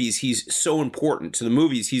these movies, he's so important to the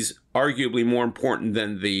movies. He's arguably more important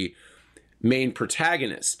than the main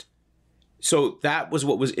protagonist. So that was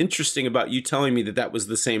what was interesting about you telling me that was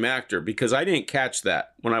the same actor, because I didn't catch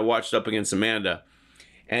that when I watched Up Against Amanda.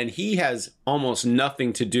 And he has almost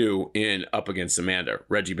nothing to do in Up Against Amanda,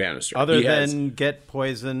 Reggie Bannister. Other than get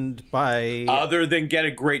poisoned by... Other than get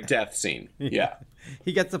a great death scene. Yeah.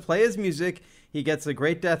 He gets to play his music, he gets a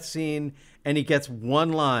great death scene, and he gets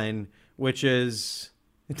one line, which is...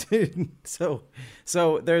 so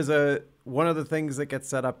there's one of the things that gets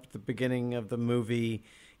set up at the beginning of the movie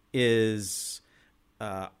is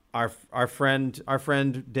our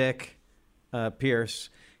friend Dick Pierce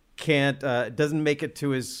doesn't make it to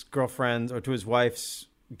his girlfriend's or to his wife's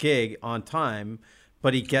gig on time,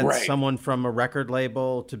 but he gets someone from a record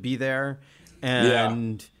label to be there,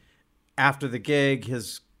 and after the gig,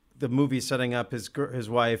 the movie's setting up his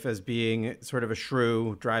wife as being sort of a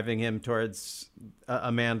shrew, driving him towards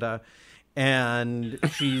Amanda, and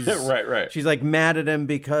she's she's like mad at him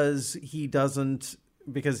because he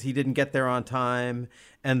didn't get there on time,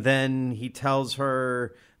 and then he tells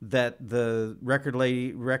her that the record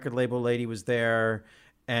label lady was there,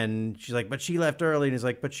 and she's like, but she left early, and he's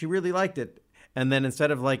like, but she really liked it. And then instead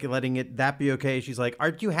of like letting that be okay, she's like,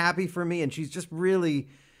 aren't you happy for me? And she's just really,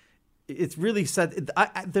 it's really sad.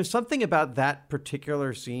 There's something about that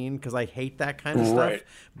particular scene, because I hate that kind of stuff,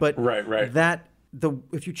 but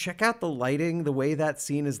if you check out the lighting, the way that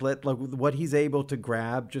scene is lit, like what he's able to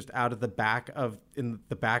grab just out of the back of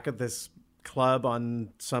this club on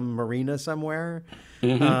some marina somewhere,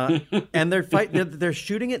 and they're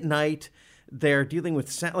shooting at night. They're dealing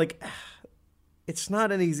with sound, like it's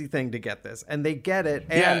not an easy thing to get this, and they get it,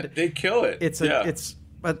 and they kill it.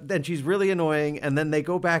 But then she's really annoying, and then they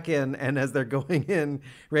go back in, and as they're going in,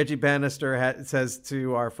 Reggie Bannister says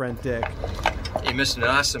to our friend Dick, "You missed an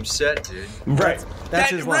awesome set, dude." Right.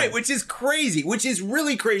 That's his line. Right, which is crazy, which is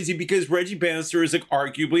really crazy, because Reggie Bannister is like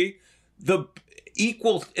arguably the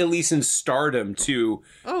equal, at least in stardom, to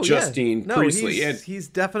Justine Priestley. He's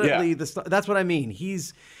definitely the star. That's what I mean.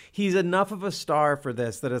 He's enough of a star for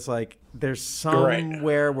this that it's like there's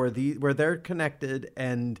somewhere where they're connected,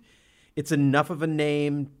 and it's enough of a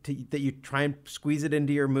name that you try and squeeze it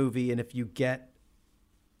into your movie. And if you get,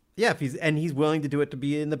 he's willing to do it to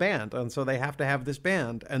be in the band, and so they have to have this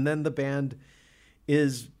band, and then the band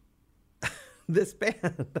is this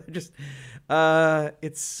band.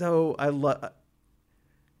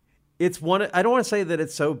 It's one. I don't want to say that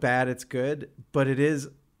it's so bad it's good, but it is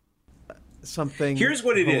something. Here's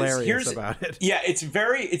what it is. Here's about it. Yeah, it's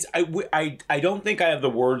very. It's I don't think I have the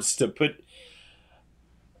words to put.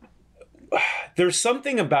 There's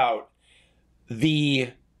something about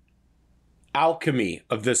the alchemy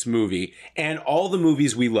of this movie and all the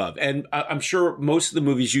movies we love, and I'm sure most of the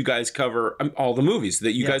movies you guys cover, all the movies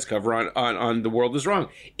that you guys cover on The World Is Wrong,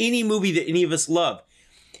 any movie that any of us love,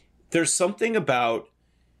 there's something about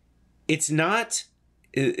it's not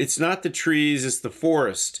the trees, it's the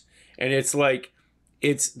forest, and it's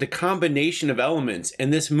the combination of elements.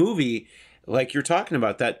 And this movie, like you're talking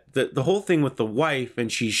about, that the whole thing with the wife, and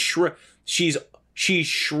she's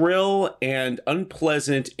shrill and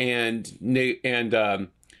unpleasant and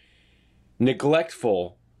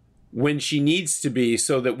neglectful when she needs to be,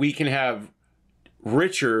 so that we can have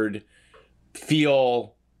Richard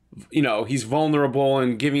feel, he's vulnerable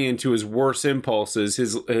and giving into his worst impulses,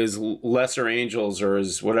 his lesser angels, or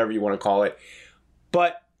his whatever you want to call it.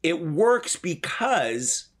 But it works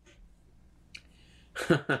because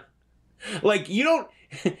like you don't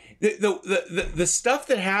the stuff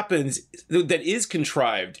that happens that is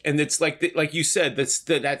contrived, and it's like you said,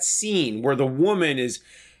 that scene where the woman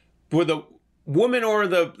or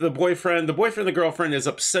the boyfriend, the girlfriend is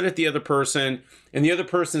upset at the other person, and the other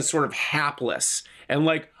person is sort of hapless and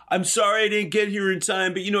like, I'm sorry I didn't get here in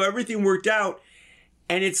time, but everything worked out.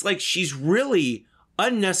 And it's like she's really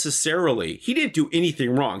unnecessarily, he didn't do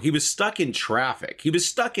anything wrong. He was stuck in traffic. He was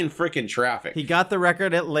stuck in frickin' traffic. He got the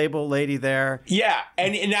record at label lady there. Yeah,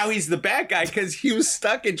 and now he's the bad guy because he was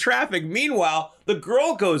stuck in traffic. Meanwhile, the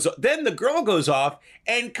girl goes off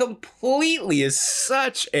and completely is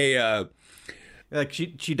such a Like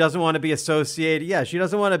she doesn't want to be associated. Yeah, she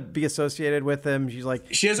doesn't want to be associated with him. She's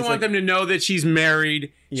like she doesn't want them to know that she's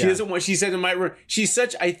married. She doesn't want. She said in my she's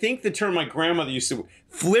such. I think the term my grandmother used to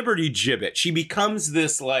flibberty gibbet. She becomes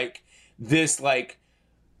this like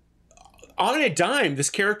on a dime. This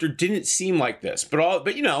character didn't seem like this,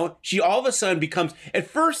 but you know, she all of a sudden becomes. At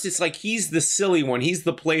first, it's like he's the silly one. He's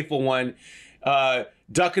the playful one.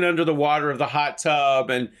 Ducking under the water of the hot tub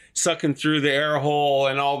and sucking through the air hole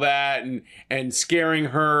and all that and scaring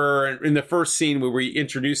her in the first scene where we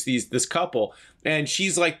introduce this couple, and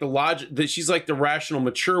she's like she's like the rational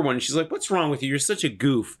mature one. She's like, what's wrong with you? You're such a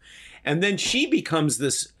goof. And then she becomes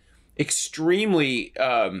this extremely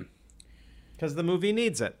because the movie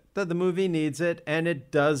needs it. The movie needs it, and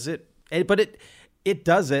it does it. But it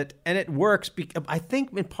does it, and it works. I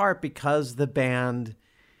think in part because the band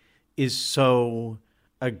is so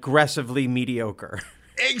aggressively mediocre.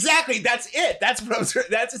 Exactly. That's it. That's what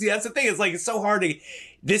that's the thing. It's like, it's so hard to,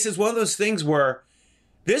 this is one of those things where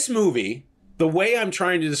this movie, the way I'm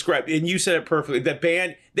trying to describe, and you said it perfectly, the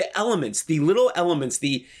band, the elements, the little elements,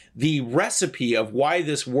 the recipe of why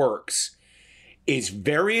this works is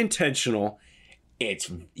very intentional.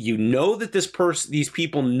 It's, you know, that these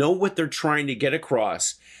people know what they're trying to get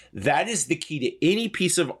across. That is the key to any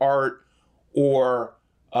piece of art or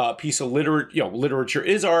piece of literature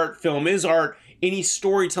is art, film is art, any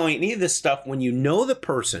storytelling, any of this stuff. When you know the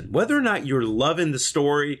person, whether or not you're loving the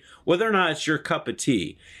story, whether or not it's your cup of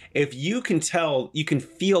tea, if you can tell, you can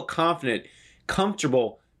feel confident,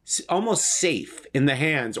 comfortable, almost safe in the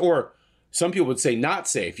hands, or some people would say not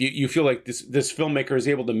safe. You feel like this filmmaker is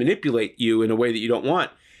able to manipulate you in a way that you don't want.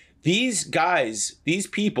 These guys, these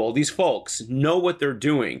people, these folks know what they're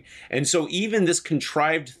doing. And so even this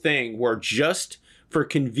contrived thing where just for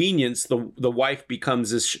convenience, the wife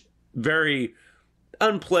becomes this very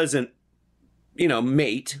unpleasant,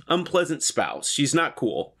 mate, unpleasant spouse. She's not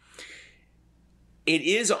cool. It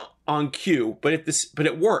is on cue, but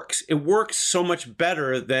it works. It works so much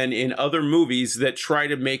better than in other movies that try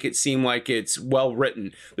to make it seem like it's well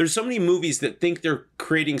written. There's so many movies that think they're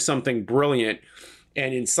creating something brilliant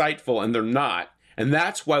and insightful, and they're not. And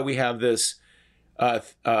that's why we have this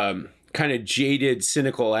kind of jaded,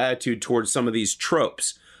 cynical attitude towards some of these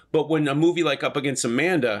tropes. But when a movie like Up Against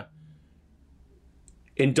Amanda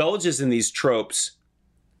indulges in these tropes,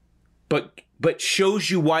 but shows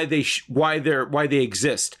you why they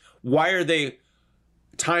exist, why are they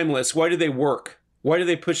timeless, why do they work, why do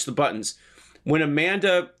they push the buttons? When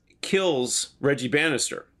Amanda kills Reggie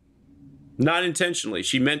Bannister, not intentionally,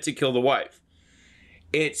 she meant to kill the wife.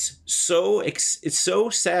 It's so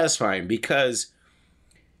satisfying because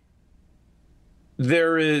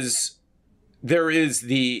there is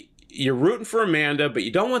you're rooting for Amanda, but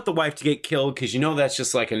you don't want the wife to get killed because that's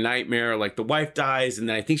just like a nightmare. Like the wife dies, and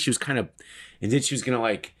then I think she was and then she was gonna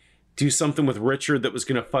like do something with Richard that was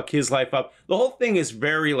gonna fuck his life up. The whole thing is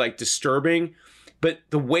very like disturbing, but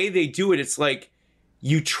the way they do it, it's like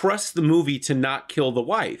you trust the movie to not kill the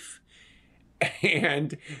wife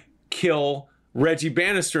and kill Reggie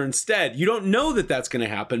Bannister instead. You don't know that that's gonna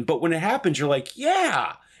happen, but when it happens, you're like,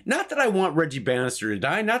 yeah. Not that I want Reggie Bannister to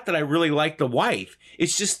die, not that I really like the wife.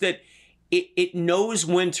 It's just that it knows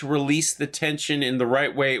when to release the tension in the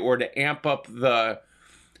right way or to amp up the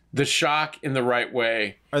shock in the right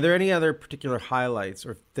way. Are there any other particular highlights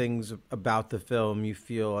or things about the film you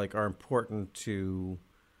feel like are important to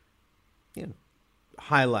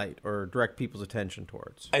highlight or direct people's attention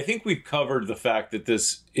towards? I think we've covered the fact that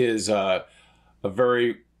this is a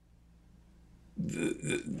very...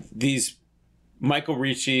 These... Michael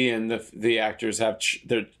Ricci and the actors have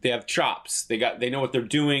chops. They know what they're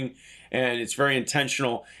doing, and it's very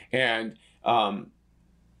intentional. And all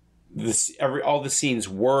the scenes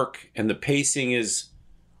work, and the pacing is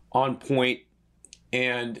on point.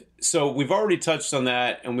 And so we've already touched on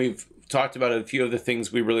that, and we've talked about a few of the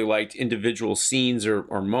things we really liked, individual scenes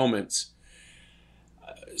or moments.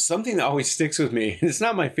 Something that always sticks with me, and it's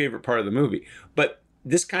not my favorite part of the movie, but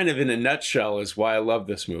this kind of in a nutshell is why I love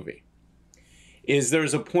this movie. Is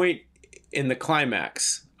there's a point in the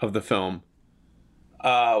climax of the film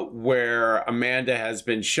where Amanda has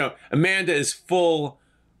been shown. Amanda is full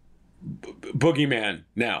boogeyman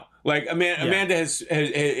now. Like Amanda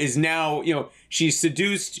is now, she's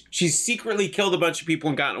seduced. She's secretly killed a bunch of people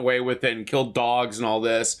and gotten away with it, and killed dogs and all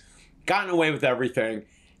this, gotten away with everything.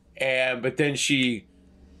 But then she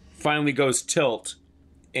finally goes tilt,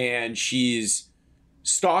 and she's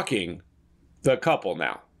stalking the couple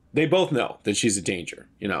now. They both know that she's a danger,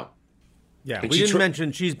 Yeah, and we didn't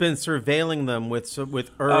mention she's been surveilling them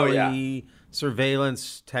with early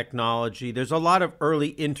surveillance technology. There's a lot of early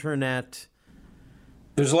internet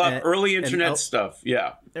There's a lot of early internet stuff.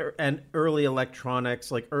 Yeah. And early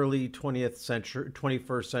electronics, like early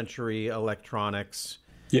 21st century electronics.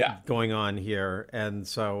 Yeah. Going on here. And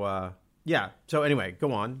so, So anyway,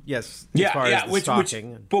 go on. Yes. Yeah. As far as the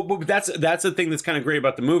stalking. But that's the thing that's kind of great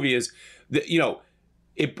about the movie is that,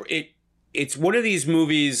 it's one of these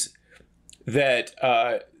movies that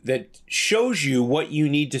shows you what you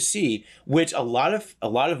need to see, which a lot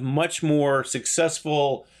of much more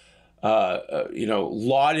successful,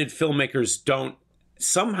 lauded filmmakers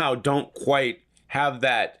don't quite have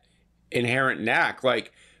that inherent knack,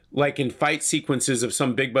 like in fight sequences of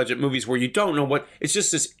some big budget movies where you don't know it's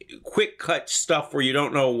just this quick cut stuff where you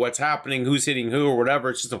don't know what's happening, who's hitting who or whatever.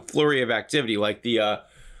 It's just a flurry of activity, like the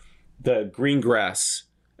Greengrass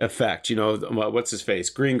effect, what's his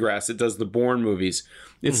face? Greengrass. It does the Bourne movies.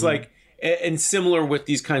 It's like, and similar with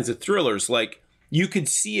these kinds of thrillers, like you could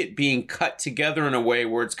see it being cut together in a way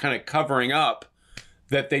where it's kind of covering up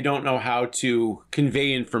that they don't know how to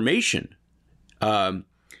convey information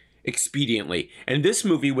expediently. And this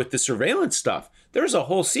movie with the surveillance stuff, there's a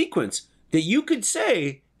whole sequence that you could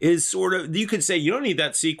say is you could say you don't need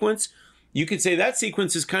that sequence. You could say that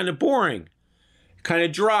sequence is kind of boring, kind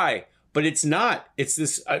of dry. But it's not. It's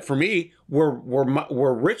this for me. Where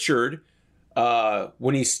Richard,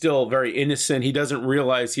 when he's still very innocent, he doesn't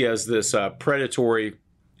realize he has this predatory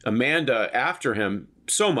Amanda after him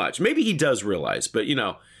so much. Maybe he does realize, but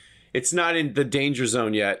it's not in the danger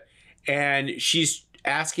zone yet. And she's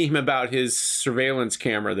asking him about his surveillance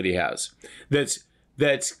camera that he has. That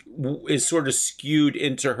is sort of skewed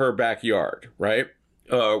into her backyard, right,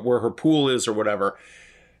 where her pool is or whatever.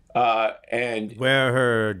 And where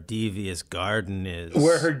her devious garden is.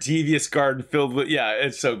 Where her devious garden filled with,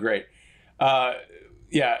 it's so great. And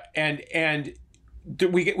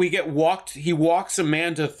we get walked. He walks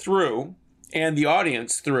Amanda through and the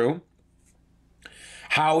audience through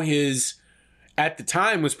how his, at the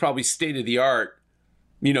time, was probably state of the art,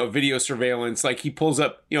 video surveillance. Like he pulls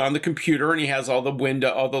up, on the computer and he has all the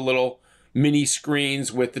little mini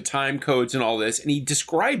screens with the time codes and all this, and he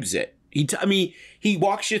describes it. He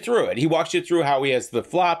walks you through it. He walks you through how he has the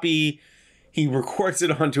floppy, he records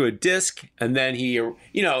it onto a disc, and then he,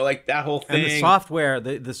 like that whole thing. And the software,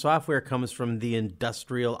 the software comes from the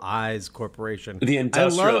Industrial Eyes Corporation.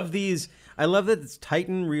 I love that it's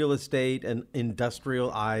Titan Real Estate and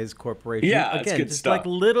Industrial Eyes Corporation. Yeah, again, good just stuff. Like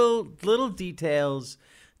little details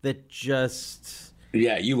that just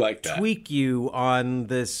you like that. Tweak you on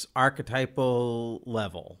this archetypal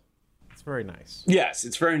level. It's very nice. Yes,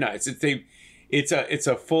 it's very nice. It's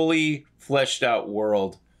a fully fleshed out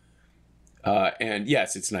world, and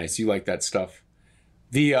yes, it's nice. You like that stuff.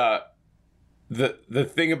 The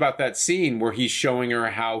thing about that scene where he's showing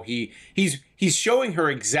her how he's showing her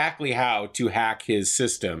exactly how to hack his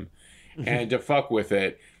system and to fuck with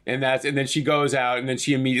it, and then she goes out and then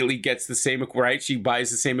she immediately gets the same, right? She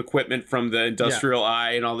buys the same equipment from the Industrial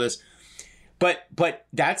Eye and all this, but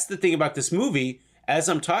that's the thing about this movie. As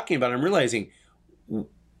I'm talking about, I'm realizing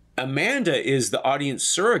Amanda is the audience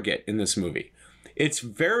surrogate in this movie. It's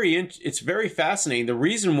very fascinating. The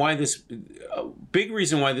reason why big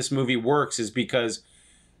reason why this movie works is because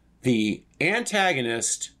the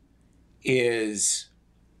antagonist is,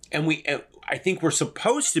 I think we're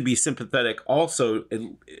supposed to be sympathetic also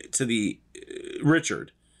to the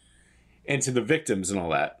Richard and to the victims and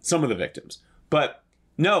all that, some of the victims. But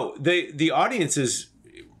no, the audience is,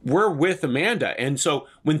 we're with Amanda. And so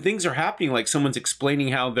when things are happening, like someone's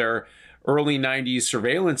explaining how their early 90s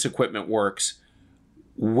surveillance equipment works,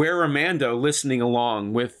 we're Amanda listening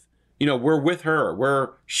along with, we're with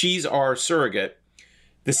her, she's our surrogate.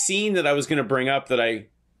 The scene that I was going to bring up that I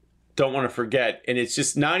don't want to forget, and it's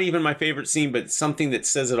just not even my favorite scene, but something that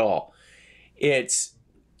says it all. It's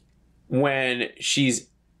when she's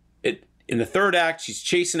in the third act, she's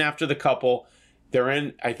chasing after the couple. They're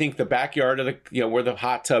in, I think, the backyard of where the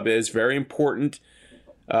hot tub is. Very important.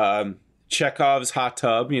 Chekhov's hot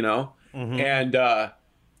tub, And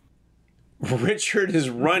Richard is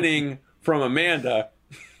running from Amanda,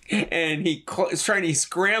 and he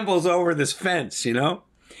scrambles over this fence,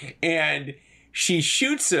 and she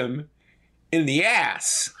shoots him in the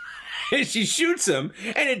ass. She shoots him,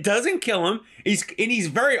 and it doesn't kill him. He's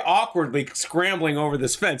very awkwardly scrambling over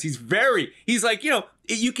this fence. He's like,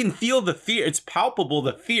 you can feel the fear. It's palpable,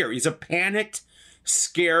 the fear. He's a panicked,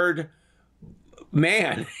 scared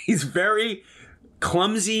man. He's very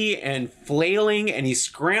clumsy and flailing, and he's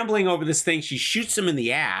scrambling over this thing. She shoots him in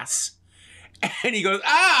the ass, and he goes,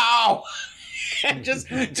 "Ow!" And just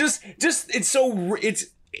it's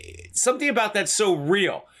something about that's so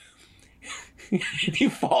real. He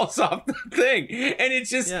falls off the thing, and it's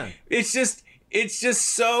just it's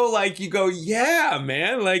just so like you go, yeah,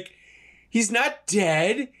 man, like he's not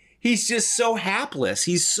dead. He's just so hapless.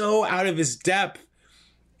 He's so out of his depth.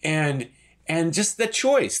 And just the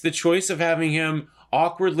choice of having him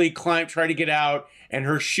awkwardly try to get out and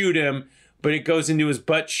her shoot him, but it goes into his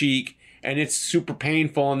butt cheek and it's super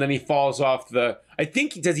painful. And then he falls off does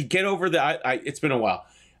he get over it's been a while.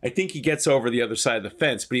 I think he gets over the other side of the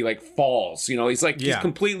fence, but he like falls, he's like, he's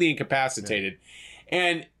completely incapacitated.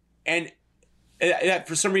 Yeah. And that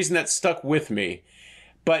for some reason that stuck with me.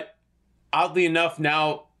 But oddly enough,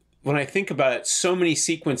 now when I think about it, so many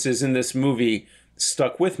sequences in this movie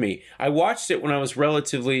stuck with me. I watched it when I was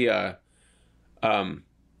relatively, I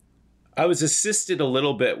was assisted a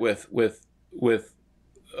little bit with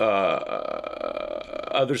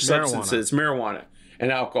other substances, marijuana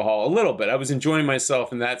and alcohol, a little bit. I was enjoying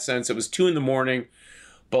myself in that sense. It was 2 a.m,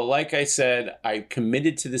 but like I said, I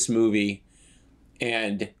committed to this movie,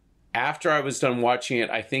 and after I was done watching it,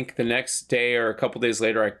 I think the next day or a couple days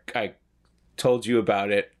later, I told you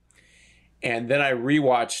about it, and then I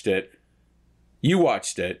rewatched it. You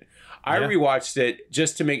watched it. I rewatched it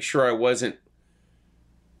just to make sure I wasn't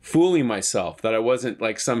fooling myself, that I wasn't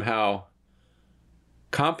like somehow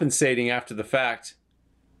compensating after the fact.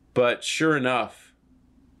 But sure enough,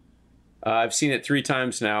 I've seen it 3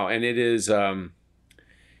 times now, and it is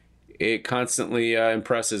it constantly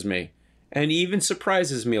impresses me and even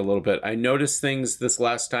surprises me a little bit. I noticed things this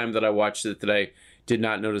last time that I watched it that I did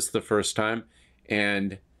not notice the first time,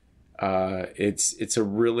 and it's a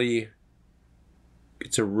really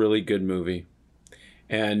good movie.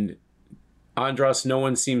 And Andras, no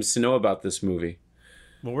one seems to know about this movie.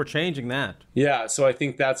 Well, we're changing that. Yeah, so I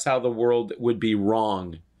think that's how the world would be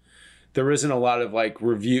wrong. There isn't a lot of like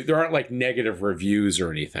there aren't like negative reviews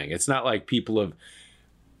or anything. It's not like people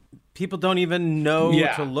don't even know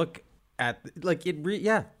to look at like it.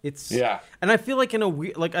 It's and I feel like in a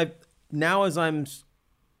weird now as I'm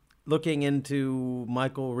looking into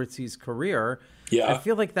Michael Ritzy's career, I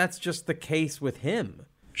feel like that's just the case with him.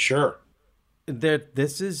 Sure.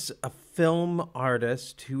 This is a film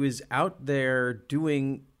artist who is out there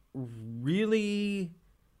doing really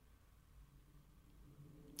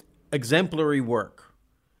exemplary work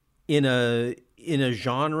in a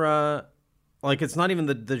genre, like it's not even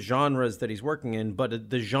the genres that he's working in, but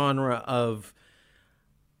the genre of,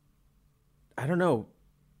 I don't know,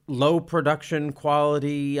 low production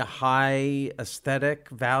quality, high aesthetic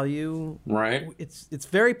value. Right. It's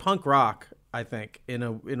very punk rock, I think, in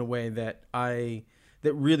a way that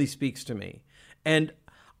really speaks to me. And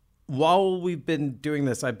while we've been doing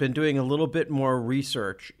this, I've been doing a little bit more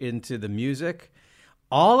research into the music.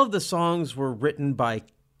 All of the songs were written by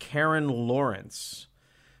Karen Lawrence,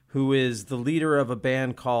 who is the leader of a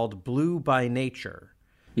band called Blue by Nature.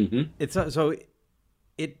 Mm-hmm.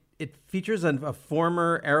 It features a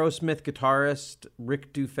former Aerosmith guitarist,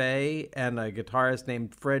 Rick Dufay, and a guitarist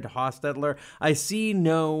named Fred Hostetler. I see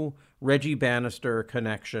no Reggie Bannister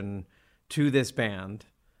connection to this band,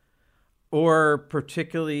 or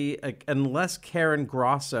particularly, unless Karen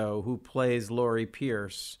Grosso, who plays Laurie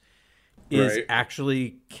Pierce, is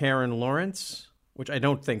actually Karen Lawrence, which I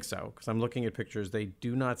don't think so, because I'm looking at pictures. They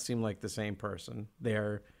do not seem like the same person.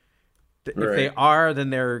 If they are, then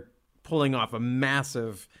they're pulling off a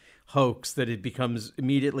massive hoax that it becomes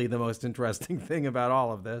immediately the most interesting thing about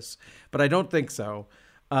all of this. But I don't think so.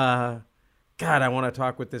 God, I want to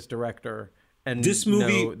talk with this director and this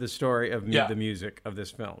movie, know the story of the music of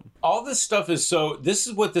this film. All this stuff is this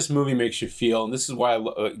is what this movie makes you feel. And this is why,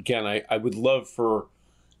 again, I would love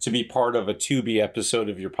to be part of a Tubi episode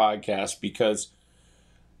of your podcast, because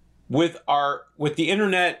with the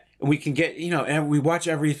internet, we can get, and we watch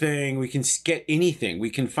everything, we can get anything, we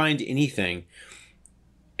can find anything,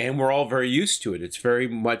 and we're all very used to it. It's very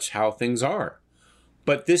much how things are.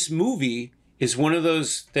 But this movie is one of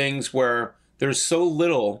those things where there's so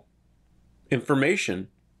little information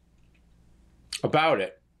about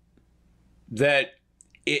it that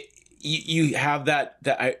you have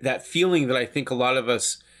that feeling that I think a lot of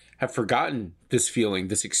us have forgotten, this feeling,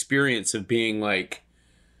 this experience of being like,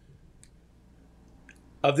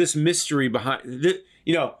 of this mystery behind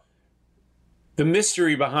the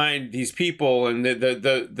mystery behind these people and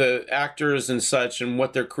the actors and such, and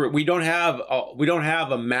what their career. We don't have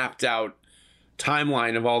a mapped out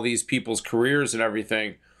timeline of all these people's careers and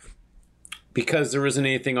everything, because there isn't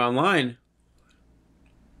anything online.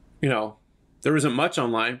 There isn't much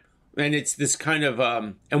online. And it's this kind of,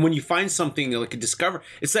 and when you find something like a discover,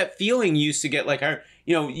 it's that feeling you used to get, like,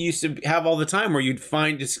 you used to have all the time, where you'd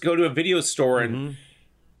just go to a video store and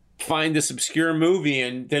find this obscure movie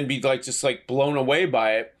and then be like, just like blown away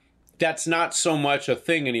by it. That's not so much a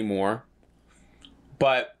thing anymore.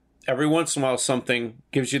 but every once in a while something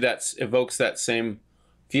gives you that, evokes that same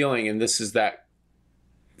feeling, and this is that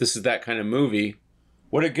kind of movie.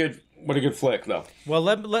 What a good flick, though. Well,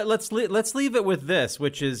 let's leave it with this,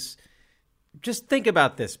 which is, just think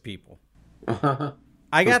about this, people.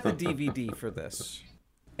 I got the DVD for this,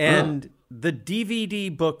 and the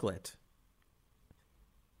DVD booklet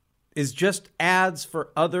is just ads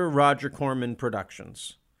for other Roger Corman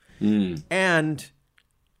productions. And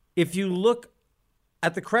if you look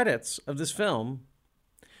at the credits of this film,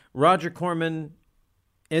 Roger Corman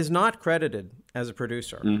is not credited as a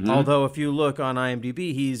producer. Although if you look on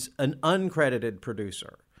IMDb, he's an uncredited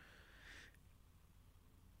producer.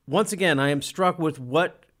 Once again, I am struck with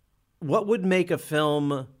what would make a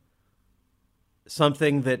film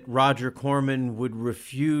something that Roger Corman would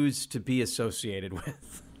refuse to be associated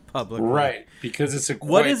with publicly. Right, because it's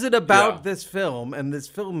what is it about this film and this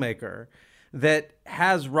filmmaker that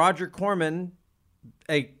has Roger Corman,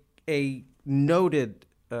 a noted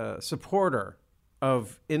supporter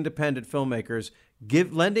of independent filmmakers,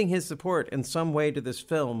 lending his support in some way to this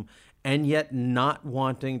film, and yet not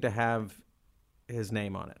wanting to have his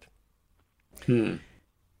name on it?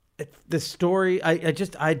 The story, I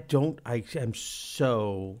am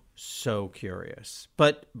so curious.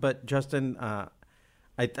 But Justin,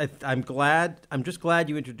 I'm just glad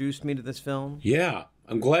you introduced me to this film. Yeah,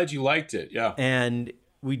 I'm glad you liked it. Yeah, and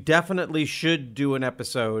we definitely should do an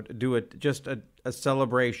episode, just a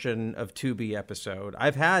celebration of Tubi episode.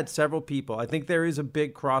 I've had several people. I think there is a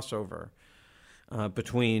big crossover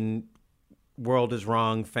between World Is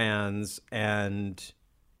Wrong fans and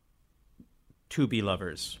Tubi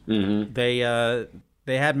lovers. They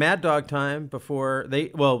had Mad Dog time before they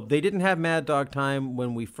didn't have Mad Dog time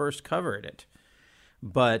when we first covered it,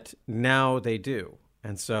 but now they do,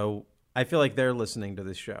 and so I feel like they're listening to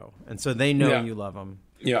this show, and so they know you love them.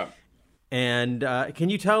 Yeah. And can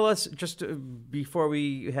you tell us, just before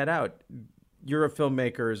we head out, you're a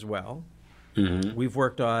filmmaker as well. We've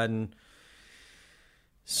worked on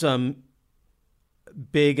some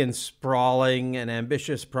big and sprawling and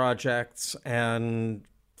ambitious projects, and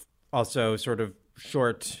also sort of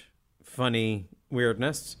short, funny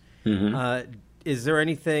weirdness. Is there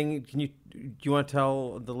anything, do you want to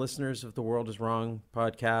tell the listeners of the World Is Wrong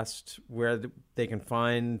podcast where they can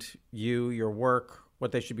find you, your work,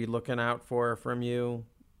 what they should be looking out for from you?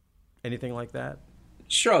 Anything like that?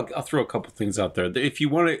 Sure, I'll throw a couple things out there. If you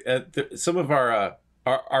want to, some of our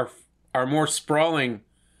more sprawling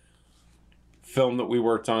film that we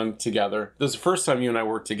worked on together. This is the first time you and I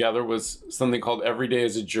worked together, was something called Every Day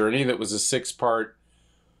is a Journey. That was a 6-part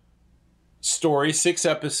story, 6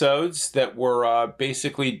 episodes that were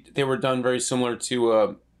basically, they were done very similar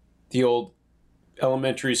to the old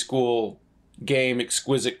elementary school game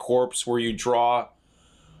Exquisite Corpse, where you draw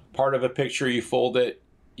part of a picture, you fold it,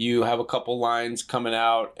 you have a couple lines coming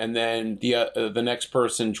out, and then the next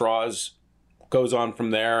person goes on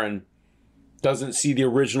from there and doesn't see the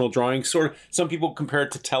original drawing. Sort of, some people compare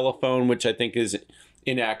it to Telephone, which I think is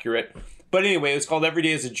inaccurate. But anyway, it was called Every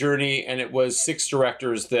Day is a Journey, and it was 6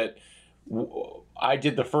 directors that I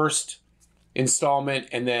did the first installment,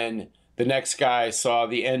 and then the next guy saw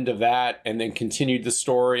the end of that and then continued the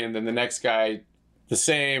story, and then the next guy the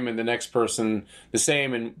same, and the next person the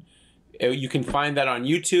same. And you can find that on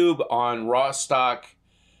YouTube, on Raw Stock.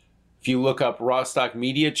 If you look up Raw Stock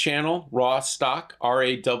Media Channel, Raw Stock,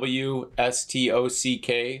 RAWSTOCK,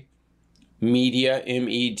 Media,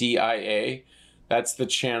 MEDIA, that's the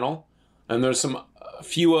channel. And there's a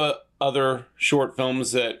few other short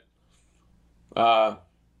films that I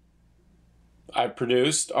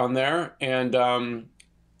produced on there. And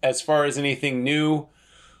as far as anything new,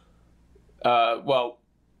 the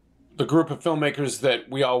group of filmmakers that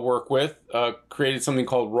we all work with created something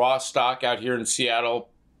called Raw Stock out here in Seattle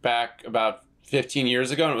back about 15 years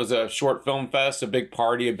ago. And it was a short film fest, a big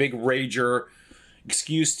party, a big rager,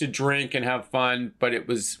 excuse to drink and have fun. But it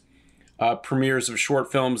was premieres of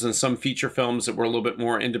short films and some feature films that were a little bit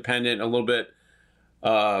more independent, a little bit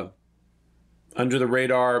under the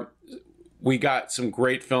radar. We got some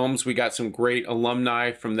great films. We got some great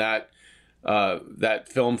alumni from that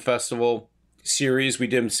film festival series. We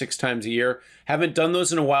did them 6 times a year. Haven't done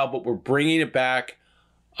those in a while, but we're bringing it back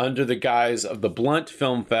under the guise of the Blunt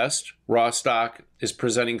Film Fest. Raw Stock is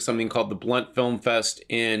presenting something called the Blunt Film Fest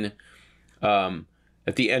at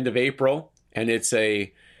the end of April, and it's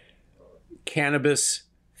a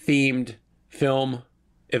cannabis-themed film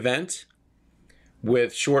event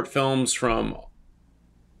with short films from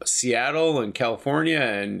Seattle and California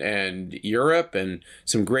and Europe, and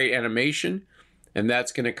some great animation. And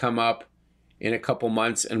that's going to come up in a couple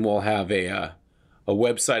months, and we'll have a a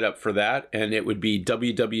website up for that, and it would be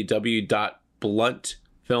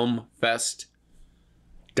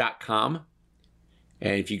www.bluntfilmfest.com.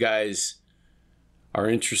 And if you guys are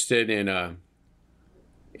interested in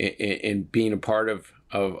being a part of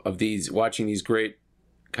these, watching these great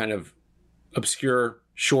kind of obscure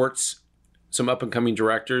shorts, some up and coming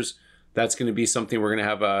directors, that's going to be something we're going to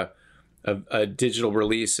have a digital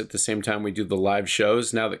release at the same time we do the live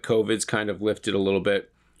shows. Now that COVID's kind of lifted a little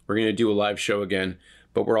bit, we're going to do a live show again,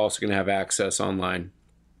 but we're also going to have access online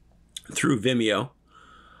through Vimeo.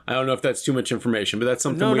 I don't know if that's too much information, but that's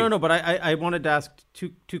something. No. But I wanted to ask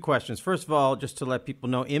two questions. First of all, just to let people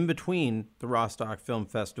know, in between the Rostock Film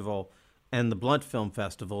Festival and the Blunt Film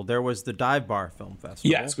Festival, there was the Dive Bar Film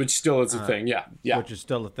Festival. Yes, which still is a thing. Yeah. Which is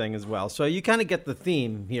still a thing as well. So you kind of get the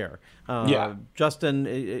theme here.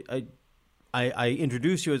 Justin, I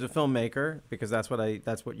introduced you as a filmmaker because that's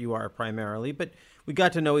what you are primarily. But we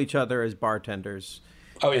got to know each other as bartenders.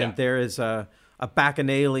 Oh yeah. And there is a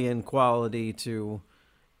bacchanalian quality to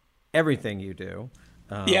everything you do.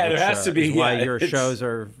 There has to be. Why your shows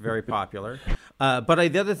are very popular. But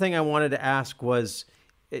the other thing I wanted to ask was,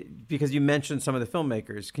 because you mentioned some of the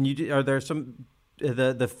filmmakers, are there some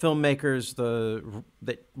the filmmakers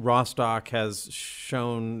that Rostock has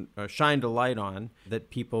shined a light on that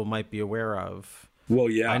people might be aware of? Well,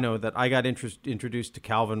 yeah. I know that I got introduced to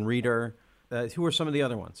Calvin Reeder. Who are some of the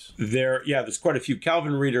other ones? There's quite a few.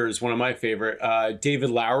 Calvin Reeder is one of my favorite.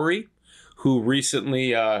 David Lowery, who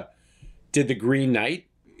recently did The Green Knight.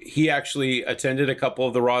 He actually attended a couple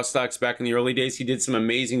of the Rostocks back in the early days. He did some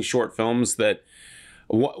amazing short films that.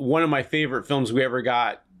 One of my favorite films we ever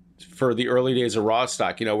got for the early days of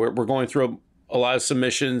Rostock. You know, we're going through a lot of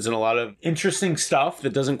submissions and a lot of interesting stuff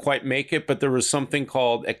that doesn't quite make it, but there was something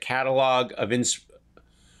called a catalog of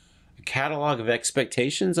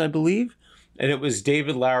expectations, I believe. And it was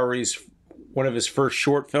David Lowery's, one of his first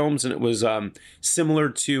short films, and it was similar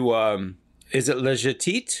to, is it Le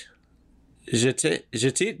Jetit?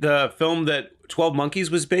 Jetit, the film that 12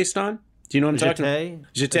 Monkeys was based on? Do you know what I'm talking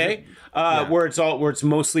about? Jeté? Where it's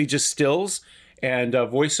mostly just stills and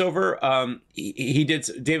voiceover.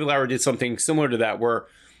 David Lowery did something similar to that, where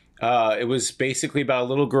it was basically about a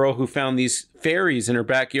little girl who found these fairies in her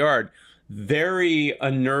backyard. Very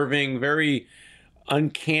unnerving, very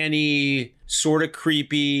uncanny, sort of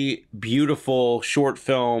creepy, beautiful short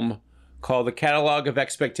film called The Catalog of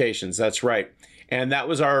Expectations. That's right. And that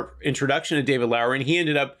was our introduction to David Lowery. And he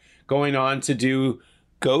ended up going on to do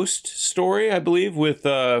Ghost Story, I believe, with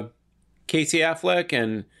Casey Affleck,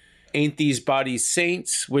 and Ain't These Bodies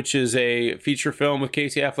Saints, which is a feature film with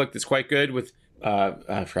Casey Affleck that's quite good with,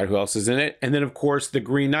 I forgot who else is in it. And then, of course, The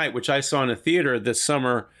Green Knight, which I saw in a theater this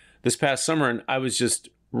past summer, and I was just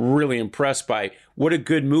really impressed by what a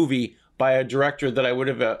good movie by a director that I would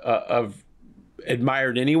have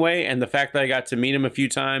admired anyway. And the fact that I got to meet him a few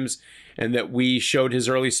times and that we showed his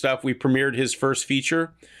early stuff. We premiered his first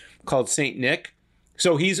feature called Saint Nick.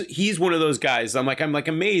 So he's one of those guys. I'm like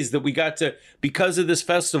amazed that we got to, because of this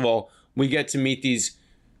festival, we get to meet these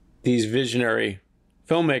visionary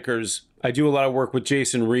filmmakers. I do a lot of work with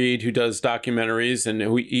Jason Reed, who does documentaries,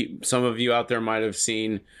 and some of you out there might have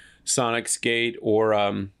seen Sonic's Gate or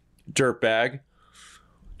Dirtbag.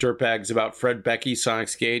 Dirtbag's about Fred Becky.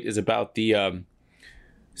 Sonic's Gate is about the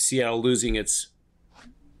Seattle losing its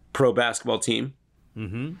pro basketball team.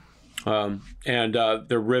 Mm-hmm. And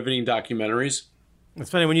they're riveting documentaries. It's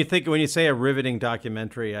funny when you say a riveting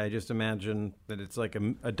documentary, I just imagine that it's like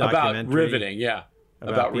a documentary about riveting, yeah,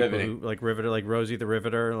 about riveting, who, like Riveter, like Rosie the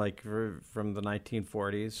Riveter, like from the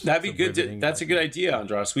 1940s. That'd be good. That's a good idea,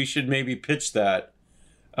 Andras. We should maybe pitch that.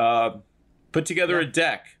 Put together a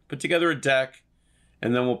deck,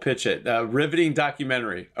 and then we'll pitch it. Riveting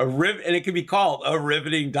documentary, and it could be called a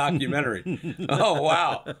riveting documentary. Oh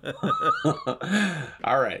wow!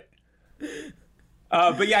 All right.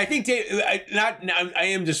 But yeah, I think David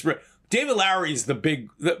Lowery is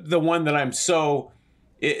the one that I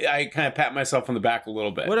kind of pat myself on the back a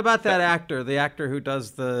little bit. What about the actor who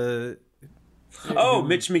does the? Oh,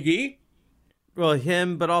 Mitch McGee. Well,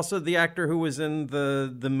 him, but also the actor who was in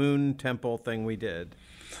the Moon Temple thing we did.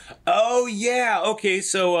 Oh yeah, okay.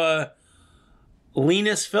 So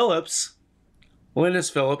Linus Phillips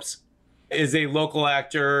is a local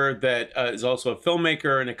actor that is also a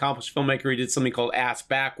filmmaker, an accomplished filmmaker. He did something called Ass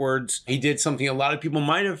Backwards. He did something a lot of people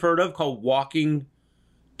might have heard of called Walking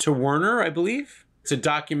to Werner, I believe. It's a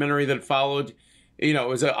documentary that followed, it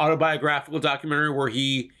was an autobiographical documentary where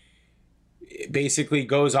he basically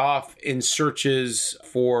goes off and searches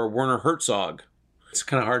for Werner Herzog. It's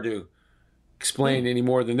kind of hard to explain any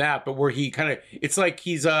more than that, but where he kind of, it's like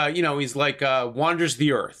he's he's like wanders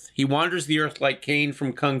the earth. He wanders the earth like Kane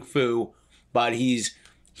from Kung Fu, but his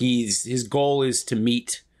goal is to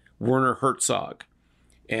meet Werner Herzog.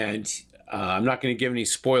 And I'm not going to give any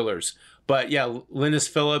spoilers, but yeah, Linus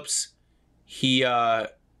Phillips, he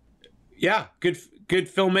good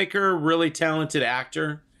filmmaker, really talented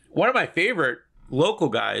actor. One of my favorite local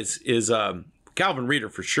guys is Calvin Reeder,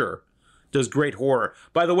 for sure. Does great horror.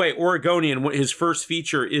 By the way, Oregonian, his first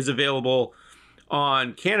feature is available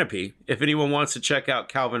on Canopy. If anyone wants to check out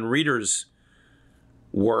Calvin Reeder's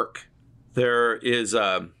work, there is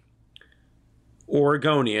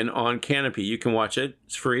Oregonian on Canopy. You can watch it.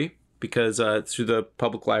 It's free because it's through the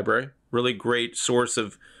public library. Really great source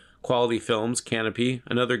of quality films, Canopy.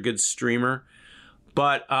 Another good streamer.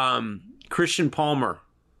 But Christian Palmer,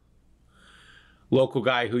 local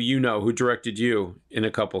guy who directed you in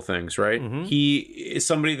a couple things, right? Mm-hmm. He is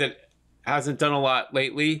somebody that hasn't done a lot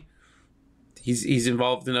lately. He's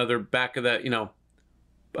involved in other back of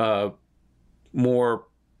the, more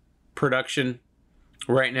production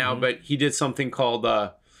right now, but he did something called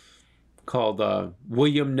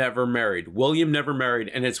William Never Married. William Never Married,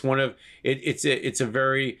 and it's one of it's a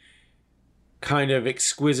very kind of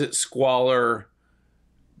exquisite squalor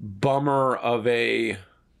bummer of a.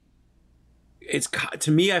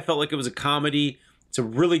 To me, I felt like it was a comedy. It's a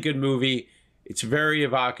really good movie. It's very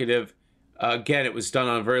evocative. Again, it was done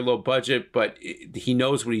on a very low budget, but he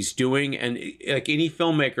knows what he's doing. And like any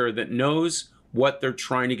filmmaker that knows what they're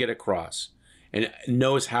trying to get across and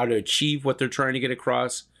knows how to achieve what they're trying to get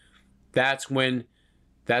across, that's when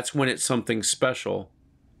it's something special.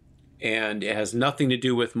 And it has nothing to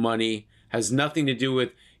do with money, has nothing to do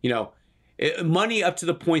with, money up to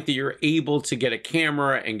the point that you're able to get a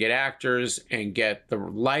camera and get actors and get the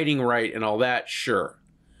lighting right and all that, sure.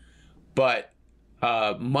 But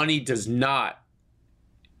money does not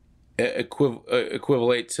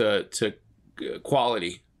equivalent to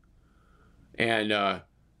quality. And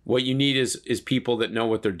what you need is people that know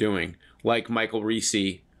what they're doing, like Michael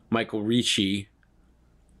Ricci,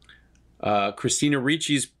 Christina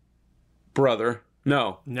Ricci's brother.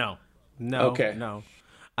 No. Okay. No.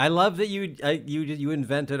 I love that you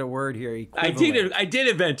invented a word here. Equivalent. I did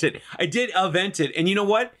invent it. I did invent it. And you know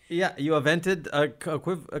what? Yeah, you invented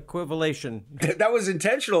equivalation. That was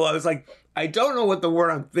intentional. I was like, I don't know what the word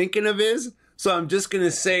I'm thinking of is, so I'm just going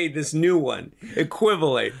to say this new one.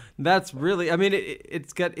 Equivalent. That's really, I mean,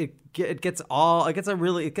 it gets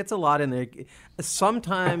a lot in there.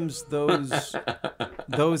 Sometimes those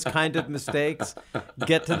kind of mistakes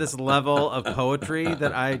get to this level of poetry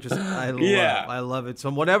that I love. I love it.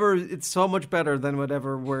 So it's so much better than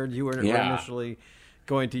whatever word you were initially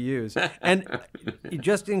going to use. And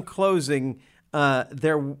just in closing,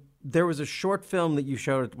 there was a short film that you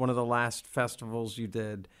showed at one of the last festivals you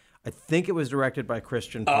did. I think it was directed by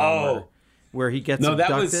Christian Palmer, where he gets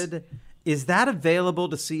abducted. Is that available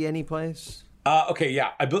to see any place? Okay,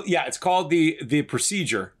 yeah. It's called The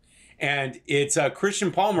Procedure. And it's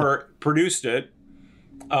Christian Palmer produced it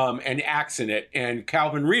and acts in it. And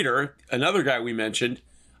Calvin Reeder, another guy we mentioned,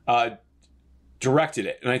 directed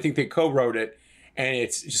it. And I think they co-wrote it. And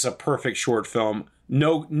it's just a perfect short film.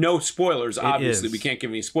 No spoilers, obviously. We can't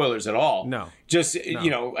give any spoilers at all. No. Just,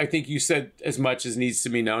 I think you said as much as needs to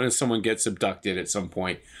be known as someone gets abducted at some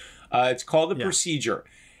point. It's called The Procedure.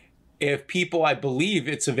 I believe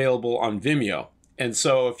it's available on Vimeo. And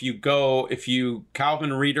so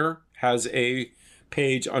Calvin Reeder has a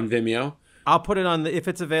page on Vimeo. I'll put it if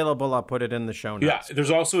it's available, I'll put it in the show notes. Yeah, there's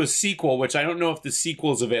also a sequel, which I don't know if the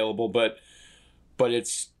sequel is available, but it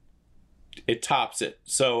tops it.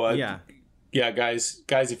 So, yeah, guys,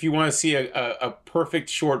 if you want to see a perfect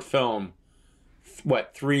short film,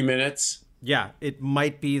 3 minutes? Yeah, it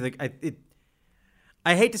might be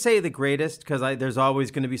I hate to say the greatest because there's always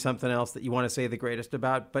going to be something else that you want to say the greatest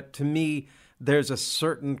about. But to me, there's a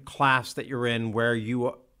certain class that you're in where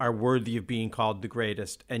you are worthy of being called the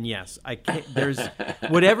greatest. And yes, I can't. There's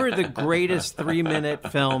whatever the greatest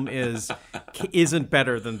 3-minute film isn't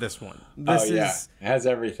better than this one. It has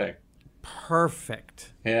everything.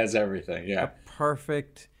 Perfect. It has everything. Yeah. A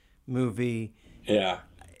perfect movie. Yeah.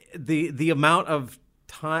 The amount of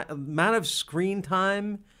screen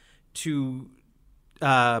time to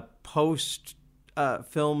post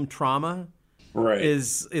film trauma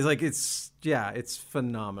is like it's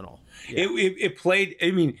phenomenal. Yeah. It played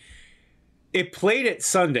at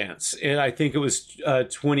Sundance, and I think it was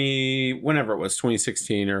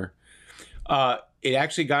 2016 or it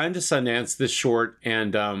actually got into Sundance, this short,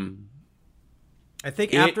 and I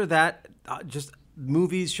think after that just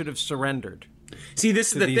movies should have surrendered. See,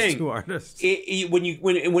 this is the these thing. two artists.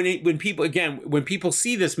 When people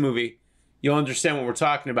see this movie, you'll understand what we're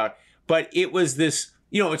talking about. But it was this,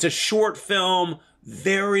 it's a short film,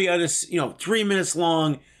 very 3 minutes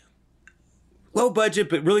long, low budget,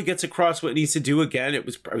 but really gets across what it needs to do. Again, it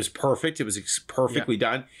was perfect. It was perfectly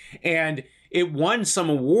done, and it won some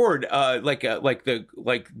award, like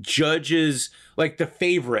judges, like the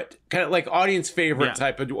favorite, kind of like audience favorite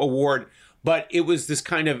type of award. But it was this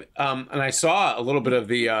kind of, and I saw a little bit of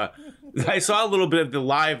the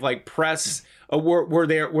live like press award where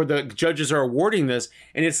the judges are awarding this,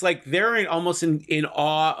 and it's like they're almost in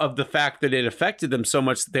awe of the fact that it affected them so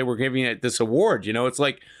much that they were giving it this award. It's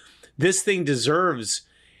like this thing deserves.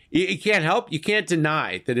 You can't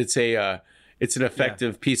deny that it's an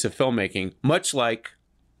effective piece of filmmaking, much like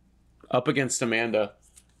Up Against Amanda,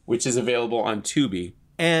 which is available on Tubi.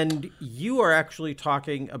 And you are actually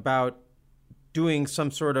talking about doing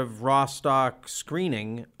some sort of raw stock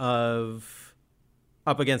screening of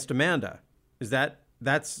Up Against Amanda.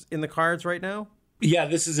 That's in the cards right now? Yeah,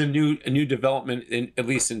 this is a new development, at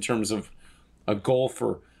least in terms of a goal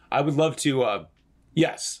for. I would love to.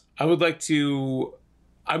 Yes, I would like to.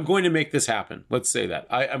 I'm going to make this happen. Let's say that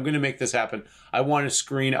I'm going to make this happen. I want to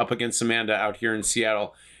screen Up Against Amanda out here in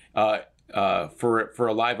Seattle for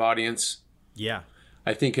a live audience. Yeah,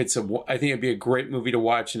 I think it'd be a great movie to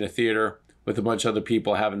watch in a theater with a bunch of other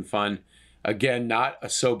people having fun. Again, not a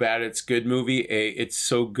so bad it's good movie. It's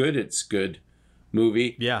so good it's good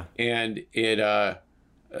movie. Yeah, and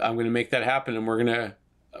I'm going to make that happen, and we're going to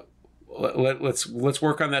let's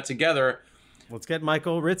work on that together. Let's get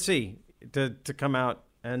Michael Ritzy to come out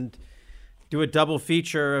and do a double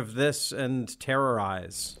feature of this and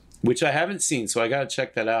Terrorize, which I haven't seen, so I got to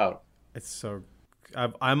check that out. It's so.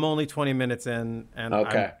 I'm only 20 minutes in, and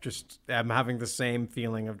I'm having the same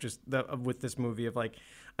feeling of with this movie of like,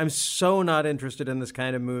 I'm so not interested in this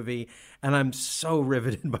kind of movie, and I'm so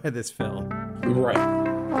riveted by this film. Right.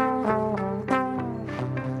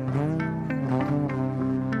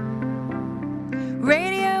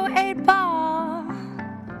 Radio 8 Ball.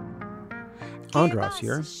 Andras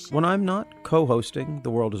here. When I'm not co-hosting The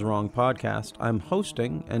World is Wrong podcast, I'm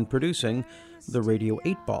hosting and producing the Radio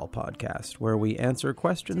 8 Ball podcast, where we answer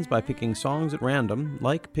questions by picking songs at random,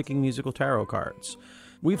 like picking musical tarot cards.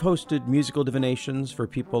 We've hosted musical divinations for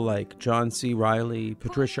people like John C. Reilly,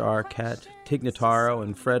 Patricia Arquette, Tig Notaro,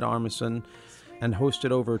 and Fred Armisen, and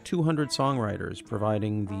hosted over 200 songwriters,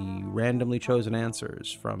 providing the randomly chosen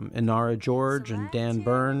answers, from Inara George and Dan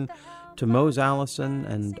Byrne to Mose Allison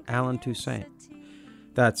and Alan Toussaint.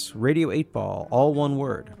 That's Radio 8 Ball, all one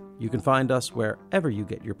word. You can find us wherever you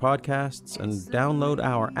get your podcasts and download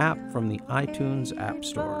our app from the iTunes App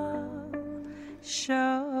Store.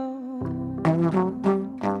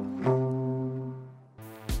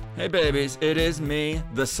 Hey babies, it is me,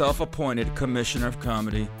 the self-appointed Commissioner of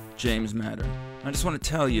Comedy, James Matter. I just want to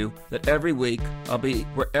tell you that every week I'll be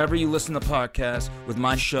wherever you listen to podcasts with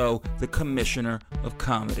my show, The Commissioner of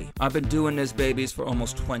Comedy. I've been doing this, babies, for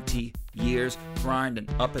almost 20 years, grinding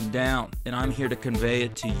up and down, and I'm here to convey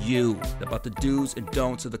it to you about the do's and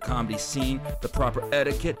don'ts of the comedy scene, the proper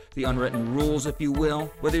etiquette, the unwritten rules, if you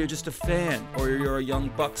will. Whether you're just a fan, or you're a young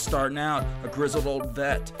buck starting out, a grizzled old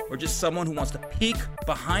vet, or just someone who wants to peek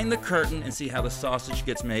behind the curtain and see how the sausage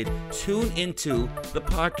gets made, tune into the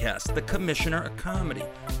podcast, The Commissioner of Comedy.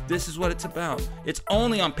 This is what it's about. It's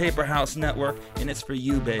only on Paper House Network, and it's for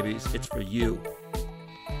you, babies. It's for you.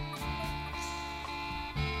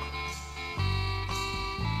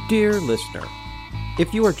 Dear listener,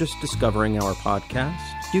 if you are just discovering our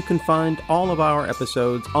podcast, you can find all of our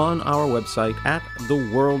episodes on our website at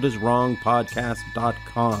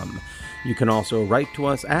theworldiswrongpodcast.com. You can also write to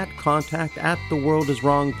us at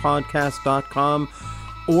contact@theworldiswrongpodcast.com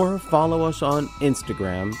or follow us on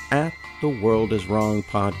Instagram at The World Is Wrong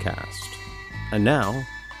Podcast. And now,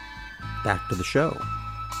 back to the show.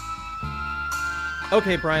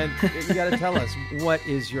 Okay, Brian, you got to tell us, what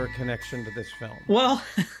is your connection to this film? Well,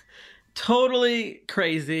 totally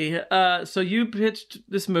crazy. So you pitched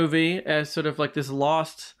this movie as sort of like this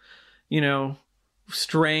lost,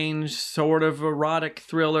 strange sort of erotic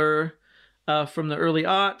thriller from the early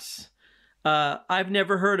aughts. I've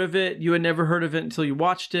never heard of it. You had never heard of it until you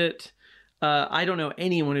watched it. I don't know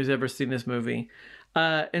anyone who's ever seen this movie.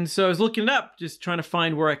 And so I was looking it up, just trying to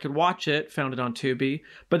find where I could watch it, found it on Tubi.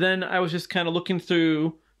 But then I was just kind of looking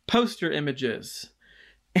through poster images.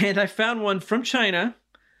 And I found one from China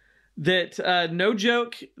that, no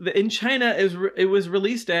joke, in China it was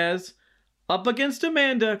released as Up Against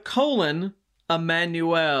Amanda,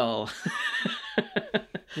 Emmanuel.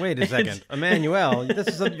 Wait a second, Emmanuel.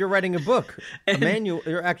 You're writing a book.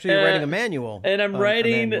 You're actually writing a manual. And I'm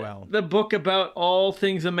writing the book about all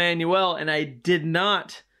things Emmanuel, and I did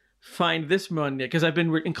not find this one yet because I've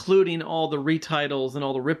been including all the retitles and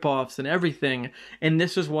all the ripoffs and everything, and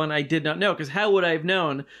this was one I did not know, because how would I have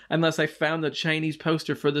known unless I found the Chinese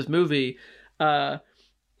poster for this movie?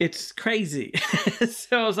 It's crazy.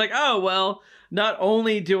 So I was like, oh, well, not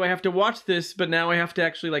only do I have to watch this, but now I have to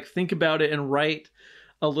actually like think about it and write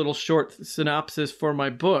a little short synopsis for my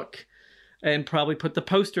book and probably put the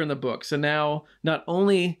poster in the book. So now not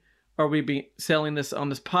only are we selling this on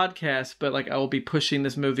this podcast, but like I will be pushing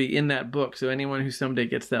this movie in that book. So anyone who someday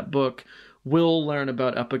gets that book will learn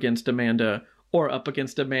about Up Against Amanda or Up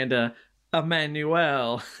Against Amanda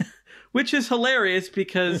Emmanuel. Which is hilarious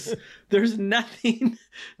because there is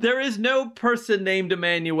no person named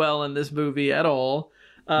Emmanuel in this movie at all.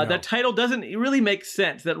 No. That title doesn't really make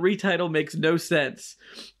sense. That retitle makes no sense.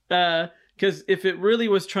 Because if it really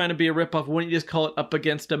was trying to be a ripoff, wouldn't you just call it Up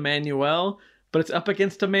Against Emmanuel? But it's Up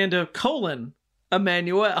Against Amanda,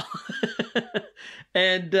 Emmanuel.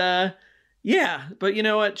 And yeah, but you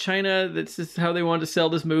know what? China, that's just how they wanted to sell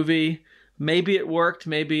this movie. Maybe it worked,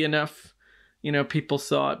 maybe enough. People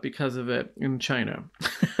saw it because of it in China.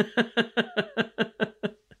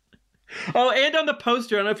 Oh, and on the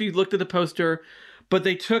poster, I don't know if you looked at the poster, but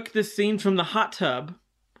they took this scene from the hot tub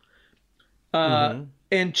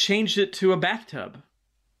and changed it to a bathtub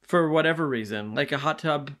for whatever reason. Like a hot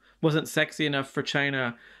tub wasn't sexy enough for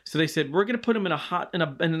China. So they said, we're going to put him in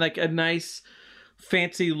a nice,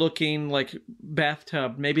 fancy looking like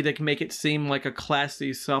bathtub. Maybe they can make it seem like a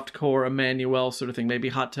classy softcore Emmanuel sort of thing. Maybe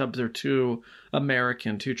hot tubs are too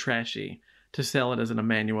American, too trashy to sell it as an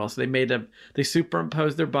Emmanuel. So they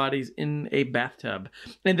superimposed their bodies in a bathtub.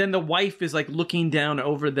 And then the wife is like looking down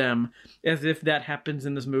over them as if that happens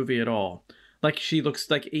in this movie at all. Like she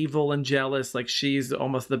looks like evil and jealous, like she's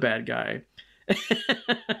almost the bad guy.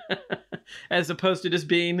 As opposed to just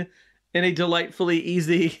being in a delightfully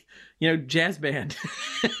easy, jazz band.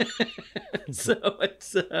 So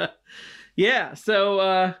it's, yeah.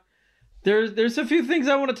 So there's a few things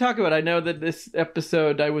I want to talk about. I know that this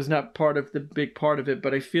episode, I was not part of the big part of it,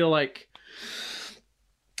 but I feel like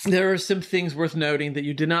there are some things worth noting that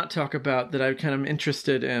you did not talk about that I'm kind of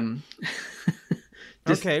interested in.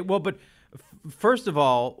 Okay. Well, but first of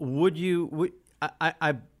all,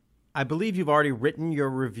 I believe you've already written your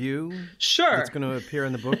review. Sure. It's going to appear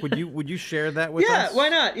in the book. Would you share that with us? Yeah, why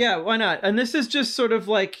not? Yeah, why not? And this is just sort of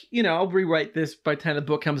like, I'll rewrite this by the time the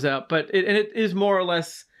book comes out, but it is more or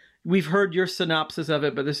less, we've heard your synopsis of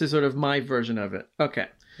it, but this is sort of my version of it. Okay.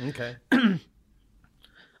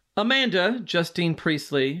 Amanda, Justine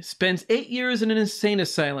Priestley, spends 8 years in an insane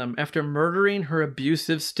asylum after murdering her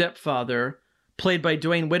abusive stepfather, played by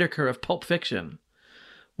Dwayne Whitaker of Pulp Fiction.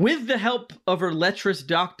 With the help of her lecherous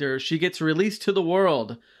doctor, she gets released to the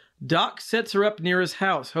world. Doc sets her up near his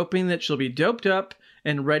house, hoping that she'll be doped up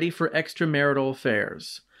and ready for extramarital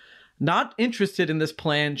affairs. Not interested in this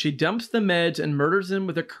plan, she dumps the meds and murders him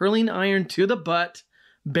with a curling iron to the butt,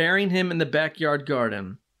 burying him in the backyard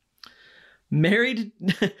garden. Married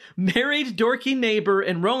dorky neighbor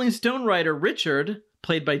and Rolling Stone writer Richard,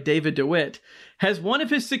 played by David DeWitt, has one of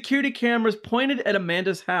his security cameras pointed at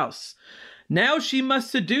Amanda's house. Now she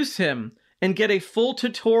must seduce him and get a full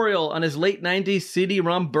tutorial on his late 90s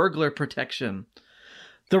CD-ROM burglar protection.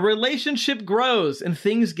 The relationship grows and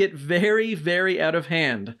things get very, very out of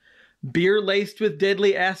hand. Beer laced with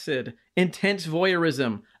deadly acid, intense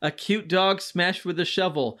voyeurism, a cute dog smashed with a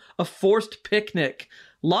shovel, a forced picnic,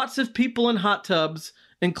 lots of people in hot tubs,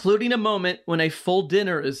 including a moment when a full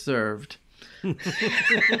dinner is served.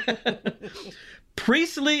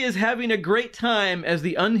 Priestley is having a great time as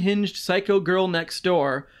the unhinged psycho girl next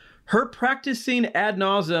door. Her practicing ad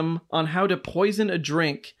nauseum on how to poison a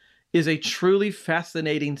drink is a truly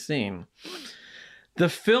fascinating scene. The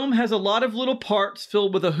film has a lot of little parts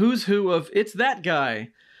filled with a who's who of It's That Guy.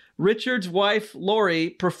 Richard's wife, Lori,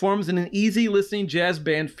 performs in an easy-listening jazz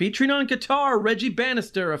band featuring on guitar Reggie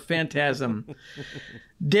Bannister of Phantasm.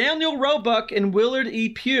 Daniel Roebuck and Willard E.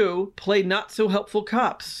 Pugh play not-so-helpful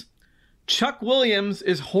cops. Chuck Williams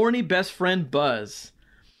is horny best friend Buzz.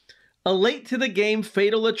 A late-to-the-game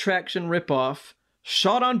Fatal Attraction ripoff,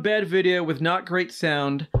 shot on bad video with not great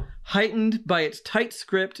sound, heightened by its tight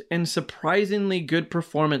script and surprisingly good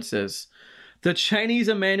performances. The Chinese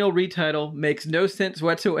Emmanuel retitle makes no sense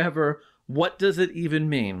whatsoever. What does it even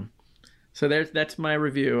mean? So that's my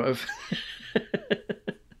review of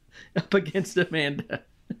Up Against Amanda.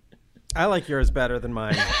 I like yours better than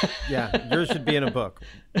mine. Yeah, yours should be in a book.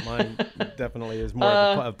 Mine definitely is more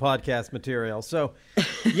of podcast material. So,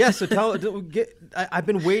 yeah, so I've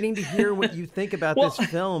been waiting to hear what you think about this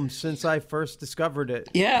film since I first discovered it.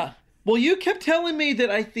 Yeah. Well, you kept telling me that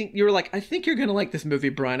I think you're going to like this movie,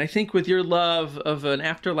 Brian. I think with your love of an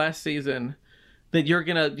After Last Season that you're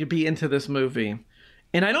going to be into this movie.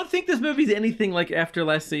 And I don't think this movie's anything like After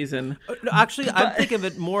Last Season. Actually, I think of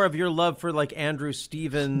it more of your love for like Andrew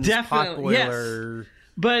Stevens, Potboiler. Yes.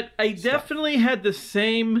 But I definitely had the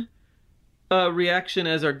same reaction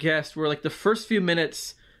as our guest, where like the first few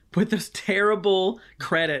minutes with those terrible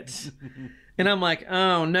credits, and I'm like,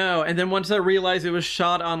 oh no. And then once I realized it was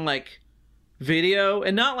shot on like video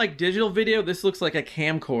and not like digital video, this looks like a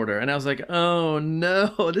camcorder, and I was like, oh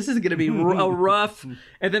no, this is gonna be a rough.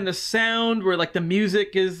 And then the sound where like the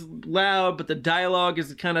music is loud but the dialogue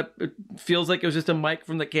is kind of, it feels like it was just a mic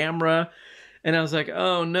from the camera, and I was like,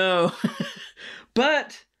 oh no.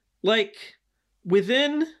 But like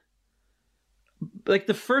within like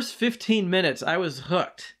the first 15 minutes I was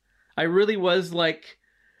hooked. I really was like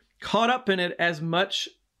caught up in it as much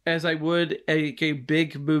as I would a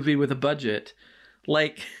big movie with a budget.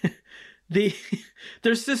 Like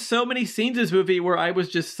there's just so many scenes in this movie where I was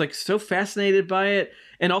just like so fascinated by it,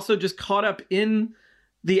 and also just caught up in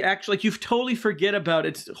the actual, like you totally forget about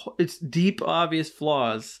its deep, obvious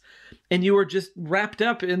flaws, and you are just wrapped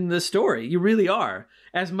up in the story. You really are,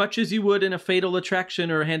 as much as you would in a Fatal Attraction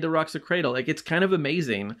or Hand That Rocks the Cradle. Like it's kind of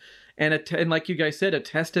amazing, and and like you guys said, a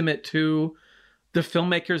testament to the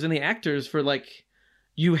filmmakers and the actors for like,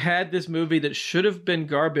 you had this movie that should have been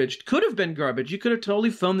garbage, could have been garbage. You could have totally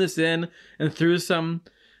filmed this in and threw some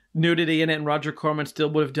nudity in it, and Roger Corman still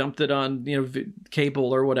would have dumped it on,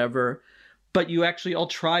 cable or whatever. But you actually all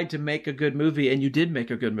tried to make a good movie, and you did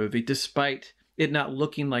make a good movie, despite it not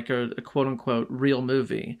looking like a quote unquote real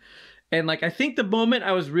movie. And like, I think the moment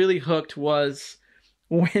I was really hooked was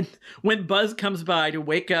when Buzz comes by to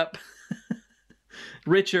wake up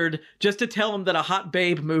Richard just to tell him that a hot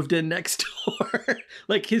babe moved in next door.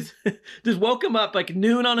 Like just woke him up like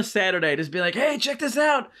noon on a Saturday, just be like, hey, check this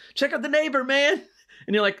out. Check out the neighbor, man.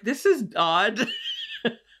 And you're like, this is odd.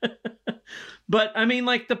 But I mean,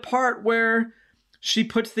 like the part where she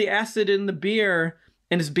puts the acid in the beer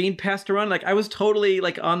and is being passed around, like I was totally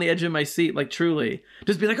like on the edge of my seat, like truly.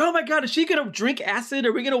 Just be like, oh my God, is she going to drink acid?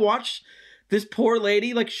 Are we going to watch this poor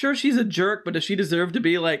lady? Like, sure, she's a jerk, but does she deserve to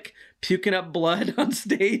be like puking up blood on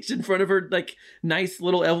stage in front of her like nice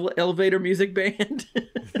little elevator music band?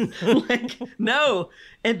 Like, no.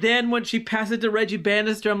 And then when she passes it to Reggie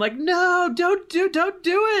Bannister, I'm like, no, don't do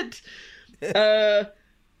it.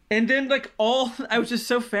 And then like I was just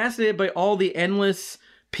so fascinated by all the endless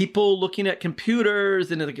people looking at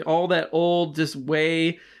computers and like all that old just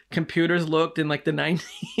way computers looked in like the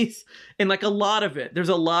 90s. And like a lot of it, there's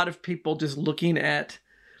a lot of people just looking at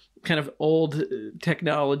kind of old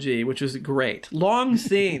technology, which was great. Long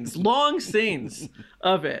scenes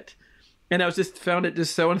of it. And I was just found it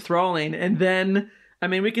just so enthralling. And then, I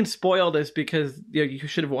mean, we can spoil this because you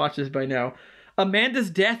should have watched this by now. Amanda's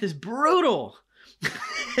death is brutal.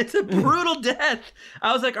 It's a brutal death.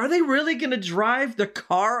 I was like, are they really going to drive the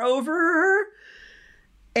car over her?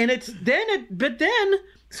 And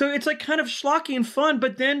so it's like kind of schlocky and fun,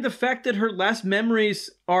 but then the fact that her last memories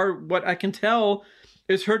are, what I can tell,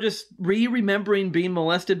 is her just remembering being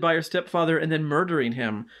molested by her stepfather and then murdering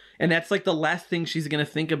him. And that's like the last thing she's going to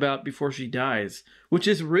think about before she dies, which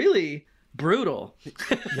is really brutal.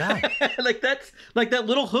 Yeah. Like that's like that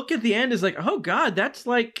little hook at the end is like, oh God, that's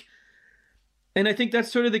like, and I think that's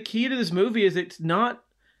sort of the key to this movie is it's not,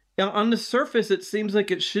 on the surface, it seems like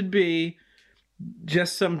it should be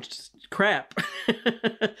just some crap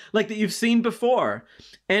like that you've seen before.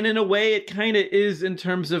 And in a way it kind of is in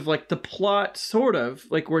terms of like the plot, sort of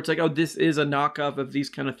like where it's like, oh, this is a knockoff of these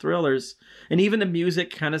kind of thrillers. And even the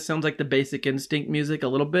music kind of sounds like the Basic Instinct music a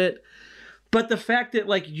little bit. But the fact that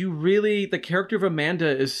like the character of Amanda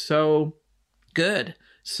is so good,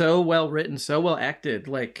 so well written, so well acted,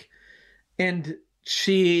 like, and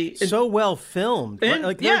she so well filmed, and,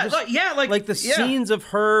 like the scenes of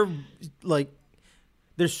her, like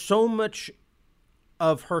there's so much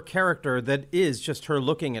of her character that is just her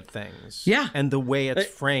looking at things, and the way it's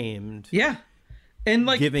framed, and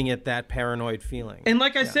like giving it that paranoid feeling. And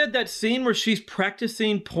like I said, that scene where she's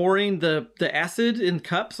practicing pouring the acid in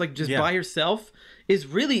cups, like just by herself, is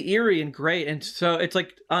really eerie and great. And so it's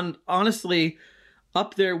like honestly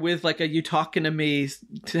up there with like a You Talking to Me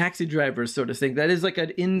Taxi Driver sort of thing. That is like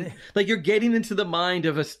like you're getting into the mind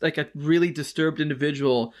of a really disturbed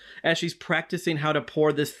individual as she's practicing how to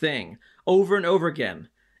pour this thing over and over again.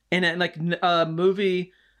 And like a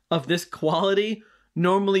movie of this quality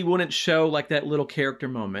normally wouldn't show like that little character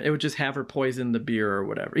moment. It would just have her poison the beer or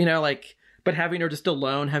whatever, you know, like, but having her just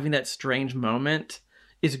alone, having that strange moment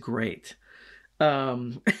is great.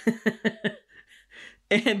 And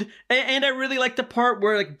I really like the part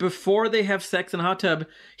where, like, before they have sex in a hot tub,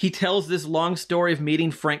 he tells this long story of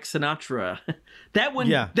meeting Frank Sinatra. That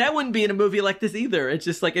wouldn't be in a movie like this either. It's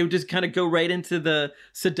just like, it would just kind of go right into the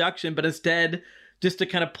seduction, but instead, just to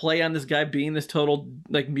kind of play on this guy being this total,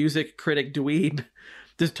 like, music critic dweeb,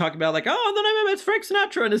 just talk about, like, oh, then I met Frank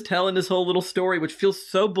Sinatra, and is telling this whole little story, which feels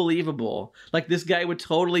so believable. Like, this guy would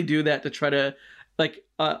totally do that to try to, like,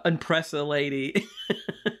 impress a lady.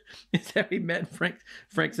 Is how he met Frank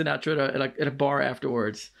Sinatra at a bar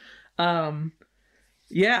afterwards.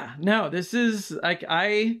 Yeah, no, this is, like,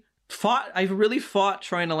 I really fought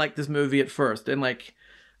trying to like this movie at first, and, like,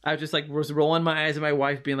 I was rolling my eyes at my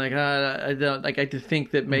wife, being like, I don't, like, I think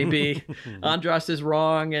that maybe Andras is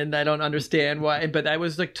wrong, and I don't understand why. But I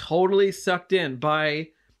was, like, totally sucked in by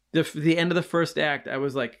the end of the first act. I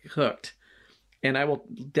was, like, hooked, and I will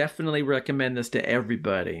definitely recommend this to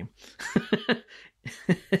everybody.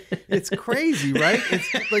 It's crazy, right?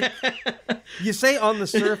 It's like, you say on the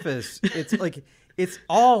surface, it's like, it's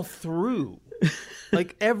all through.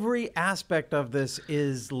 Like, every aspect of this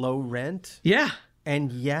is low rent. Yeah.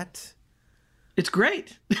 And yet it's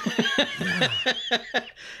great.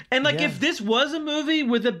 And, like, if this was a movie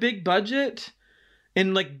with a big budget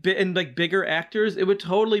and bigger actors, it would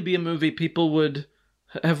totally be a movie people would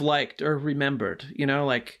have liked or remembered. You know,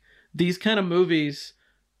 like, these kind of movies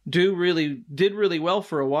did really well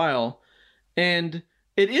for a while, and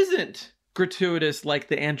it isn't gratuitous like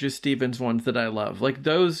the Andrew Stevens ones that I love. Like,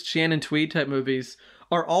 those Shannon Tweed type movies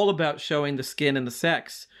are all about showing the skin and the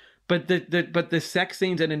sex. But the sex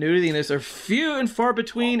scenes and the nudity in this are few and far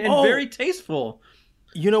between and very tasteful.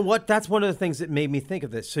 You know what? That's one of the things that made me think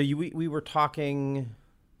of this. So we were talking,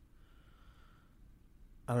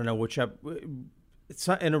 I don't know which it's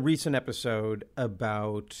in a recent episode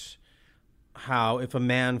about how if a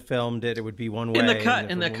man filmed it, it would be one way. In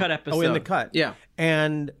the cut episode. Oh, in the cut. Yeah.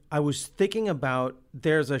 And I was thinking about,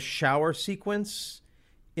 there's a shower sequence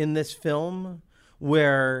in this film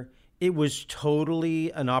where it was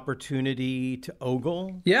totally an opportunity to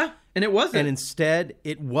ogle. Yeah, and it wasn't. And instead,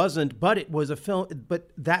 it wasn't, but it was a film. But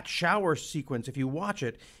that shower sequence, if you watch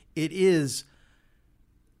it, it is,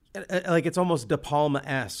 like, it's almost De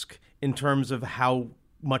Palma-esque in terms of how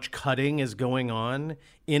much cutting is going on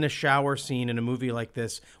in a shower scene in a movie like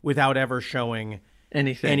this without ever showing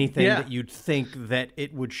anything that you'd think that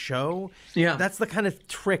it would show. Yeah. That's the kind of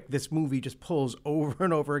trick this movie just pulls over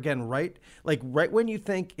and over again, right? Like, right when you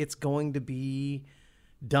think it's going to be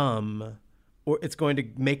dumb or it's going to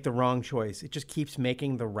make the wrong choice, it just keeps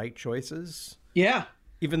making the right choices. Yeah.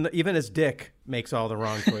 Even as Dick makes all the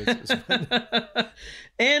wrong choices.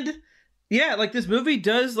 And yeah, like, this movie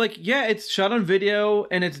does, like, yeah, it's shot on video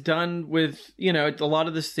and it's done with, you know, a lot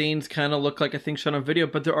of the scenes kind of look like a thing shot on video,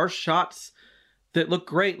 but there are shots that look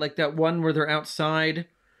great, like that one where they're outside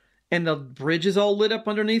and the bridge is all lit up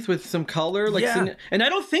underneath with some color. Like, yeah. And I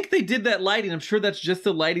don't think they did that lighting. I'm sure that's just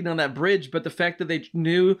the lighting on that bridge, but the fact that they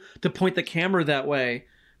knew to point the camera that way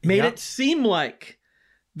made it seem like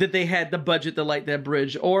that they had the budget to light that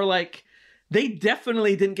bridge, or, like, they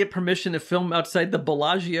definitely didn't get permission to film outside the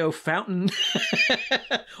Bellagio fountain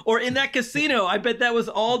or in that casino. I bet that was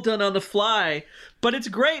all done on the fly. But it's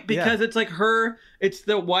great because it's like it's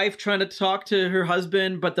the wife trying to talk to her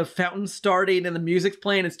husband, but the fountain's starting and the music's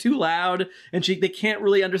playing. It's too loud and they can't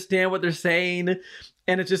really understand what they're saying.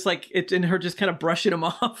 And it's just like, it's in her just kind of brushing him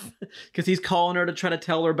off because he's calling her to try to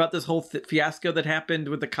tell her about this whole fiasco that happened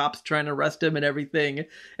with the cops trying to arrest him and everything.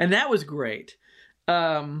 And that was great.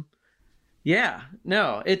 Yeah,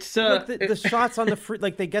 no, it's like the shots on the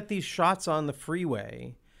like, they get these shots on the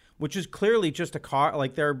freeway, which is clearly just a car.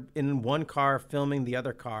 Like, they're in one car filming the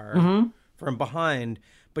other car from behind,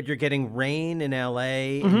 but you're getting rain in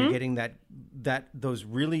LA and you're getting those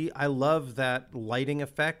really, I love that lighting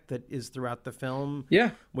effect that is throughout the film.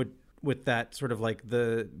 Yeah. With that sort of like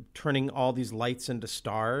the turning all these lights into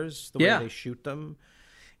stars, the way they shoot them.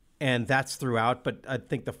 And that's throughout. But I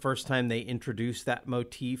think the first time they introduce that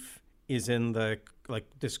motif is in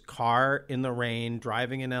this car in the rain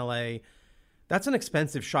driving in LA. That's an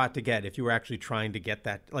expensive shot to get if you were actually trying to get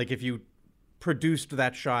that. Like, if you produced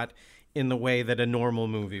that shot in the way that a normal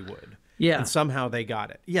movie would. Yeah. And somehow they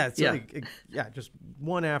got it. Yeah. It's like, just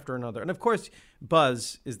one after another. And of course,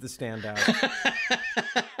 Buzz is the standout.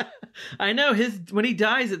 I know, when he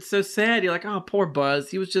dies, it's so sad. You're like, oh, poor Buzz.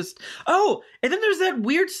 He was just, and then there's that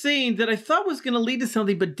weird scene that I thought was going to lead to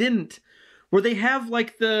something, but didn't, where they have,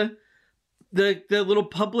 like, the little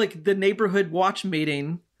the neighborhood watch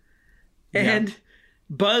meeting, and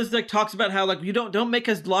Buzz like talks about how like you don't make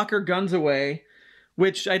us lock our guns away,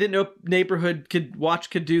 which I didn't know neighborhood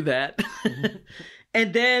could do that.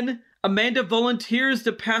 And then Amanda volunteers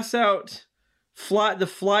to pass out the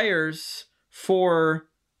flyers for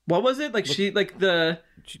what was it? Like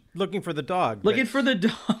looking for the dog. Looking for the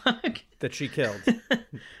dog that she killed.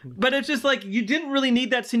 But it's just like you didn't really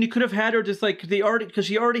need that scene. You could have had her just like because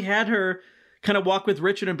she already had her kind of walk with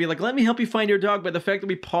Richard and be like, "Let me help you find your dog." But the fact that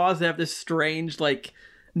we pause to have this strange like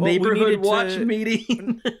neighborhood watch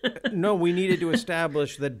meeting. No, we needed to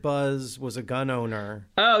establish that Buzz was a gun owner.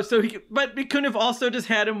 Oh, so but we couldn't have also just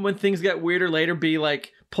had him when things got weirder later be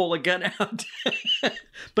like, pull a gun out.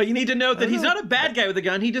 But you need to know that he's not a bad guy with a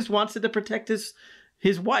gun. He just wants it to protect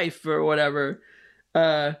his wife or whatever.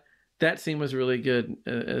 That scene was really good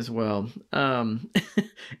as well. And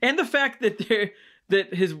the fact that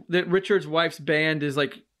Richard's wife's band is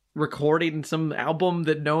like recording some album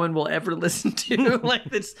that no one will ever listen to. Like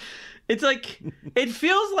it's like it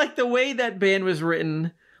feels like the way that band was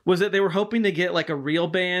written was that they were hoping to get like a real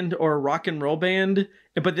band or a rock and roll band,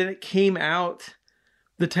 but then it came out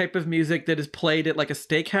the type of music that is played at like a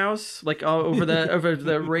steakhouse, like over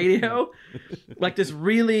the radio, like this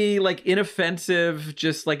really like inoffensive,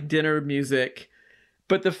 just like dinner music.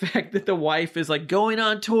 But the fact that the wife is like going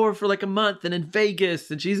on tour for like a month and in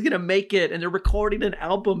Vegas and she's going to make it and they're recording an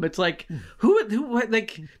album. It's like, who,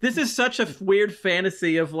 like, this is such a weird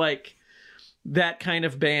fantasy of like that kind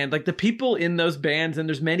of band. Like the people in those bands, and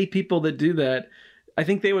there's many people that do that. I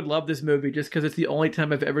think they would love this movie just because it's the only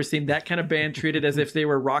time I've ever seen that kind of band treated as if they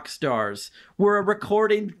were rock stars, where a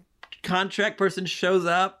recording contract person shows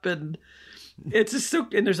up and it's just so,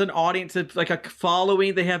 and there's an audience, it's like a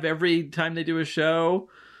following they have every time they do a show.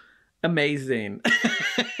 Amazing.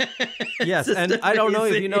 Yes, and amazing. I don't know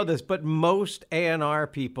if you know this, but most A&R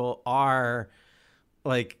people are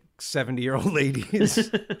like 70-year-old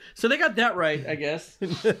ladies. So they got that right, I guess.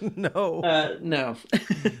 No. No.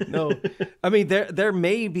 No. I mean, there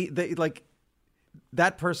may be like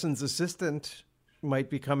that person's assistant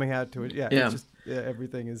might be coming out to it. Yeah. Yeah. It's just,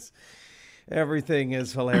 everything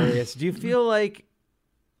is hilarious. Do you feel like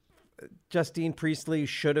Justine Priestley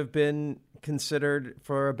should have been considered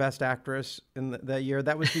for a Best Actress in that year?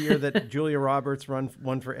 That was the year that Julia Roberts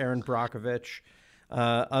won for Erin Brockovich.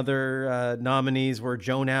 Other nominees were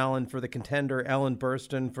Joan Allen for The Contender, Ellen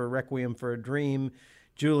Burstyn for Requiem for a Dream,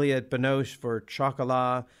 Juliette Binoche for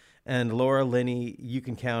Chocolat, and Laura Linney, You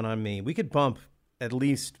Can Count on Me. We could bump at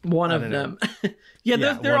least one of them.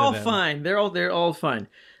 They're all fine. They're all fine.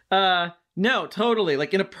 No, totally.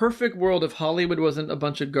 Like in a perfect world, if Hollywood wasn't a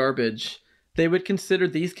bunch of garbage, they would consider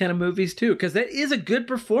these kind of movies too, because that is a good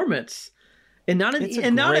performance. And not an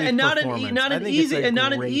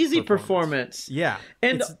easy performance. Yeah,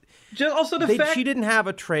 and just also the fact she didn't have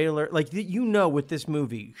a trailer. Like with this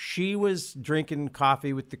movie, she was drinking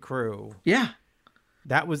coffee with the crew. Yeah,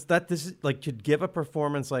 this is like to give a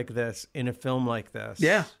performance like this in a film like this.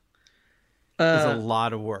 Yeah, is a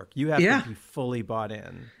lot of work. You have to be fully bought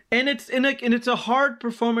in. And it's a hard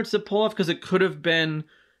performance to pull off because it could have been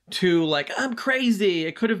too like I'm crazy.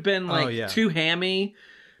 It could have been like too hammy.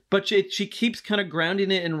 But she keeps kind of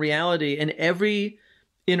grounding it in reality, and every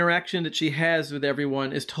interaction that she has with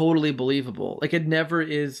everyone is totally believable. Like it never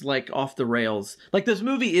is like off the rails. Like this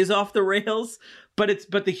movie is off the rails, but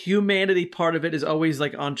the humanity part of it is always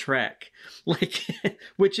like on track. Like,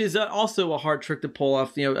 which is also a hard trick to pull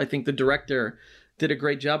off. I think the director did a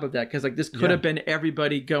great job of that because like this could have been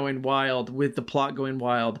everybody going wild with the plot going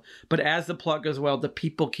wild, but as the plot goes wild, the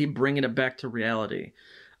people keep bringing it back to reality.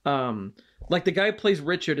 Like the guy who plays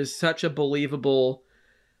Richard is such a believable,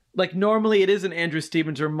 like normally it isn't Andrew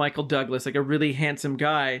Stevens or Michael Douglas, like a really handsome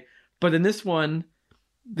guy. But in this one,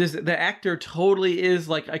 the actor totally is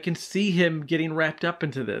like, I can see him getting wrapped up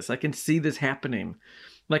into this. I can see this happening.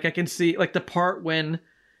 Like I can see like the part when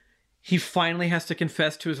he finally has to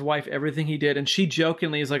confess to his wife everything he did. And she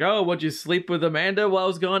jokingly is like, oh, would you sleep with Amanda while I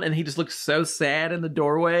was gone? And he just looks so sad in the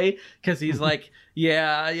doorway because he's like,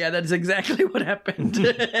 yeah, that's exactly what happened.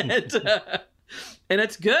 And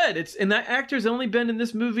it's good. And that actor's only been in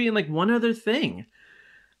this movie and like one other thing.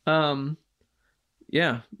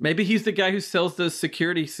 Yeah, maybe he's the guy who sells those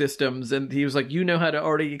security systems, and he was like, you know how to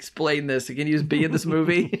already explain this. Can you just be in this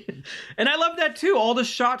movie? And I love that too. All the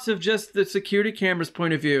shots of just the security camera's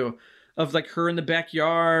point of view of like her in the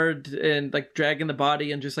backyard and like dragging the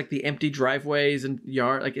body and just like the empty driveways and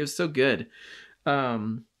yard. Like it was so good.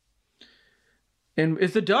 And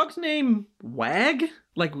is the dog's name Wag?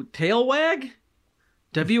 Like tail wag?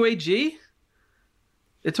 WAG?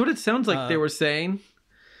 It's what it sounds like they were saying.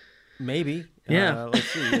 Maybe. Yeah. Let's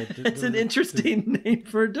see. It's an interesting name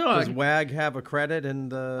for a dog. Does WAG have a credit in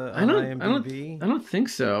the IMDb? I don't think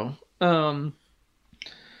so.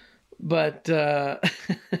 But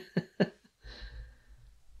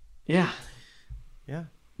yeah. Yeah.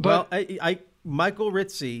 But I Michael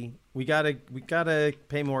Ritzy, we gotta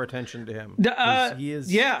pay more attention to him. He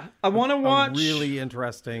is I want to watch a really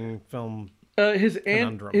interesting film. His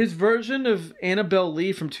conundrum. his version of Annabelle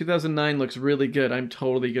Lee from 2009 looks really good. I'm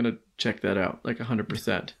totally gonna check that out, like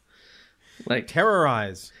 100%. Like Terror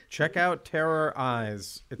Eyes. Check out Terror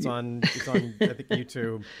Eyes. It's on I think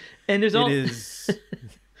YouTube. And it is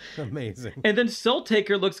amazing. And then Soul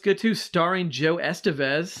Taker looks good too, starring Joe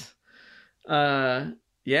Estevez.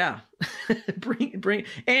 Yeah. bring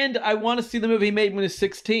and I want to see the movie he made when he was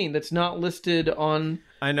 16 that's not listed on.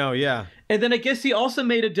 I know, yeah. And then I guess he also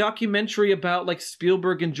made a documentary about like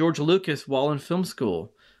Spielberg and George Lucas while in film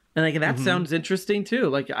school. And like that sounds interesting too.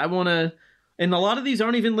 Like I want to, and a lot of these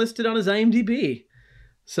aren't even listed on his IMDb.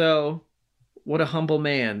 So what a humble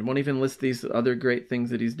man. Won't even list these other great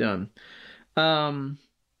things that he's done. And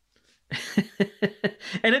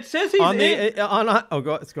it says he's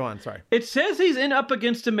let's go on. Sorry. It says he's in Up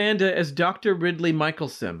Against Amanda as Dr. Ridley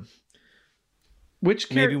Michelson.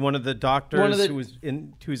 Maybe one of the doctors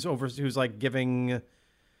who's like giving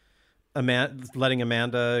letting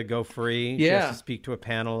Amanda go free. She has to speak to a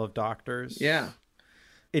panel of doctors. Yeah.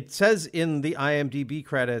 It says in the IMDb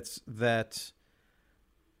credits that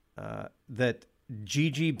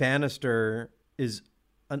Gigi Bannister is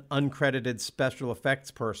an uncredited special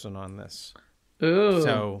effects person on this. Oh,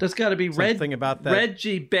 so that's got to be something about that.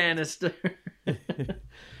 Reggie Bannister.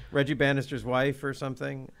 Reggie Bannister's wife or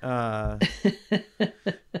something. Yeah,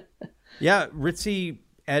 Ritzy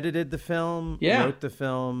edited the film, wrote the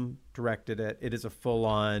film, directed it. It is a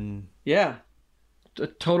full-on... Yeah, a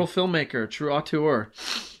total filmmaker, true auteur.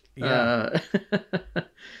 Yeah.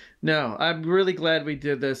 No, I'm really glad we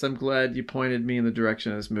did this. I'm glad you pointed me in the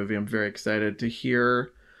direction of this movie. I'm very excited to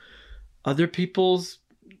hear other people's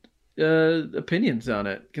opinions on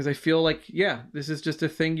it, because I feel like this is just a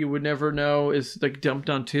thing you would never know is like dumped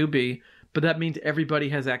on Tubi, but that means everybody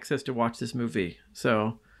has access to watch this movie,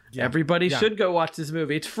 so everybody should go watch this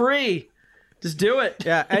movie. It's free, just do it.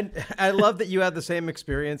 Yeah. And I love that you had the same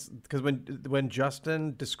experience, because when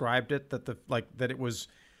Justin described it, that it was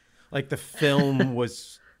like the film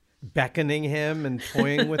was beckoning him and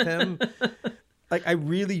toying with him, like I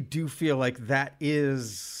really do feel like that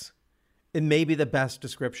is it may be the best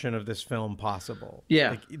description of this film possible.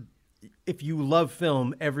 Yeah. Like, if you love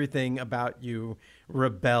film, everything about you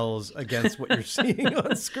rebels against what you're seeing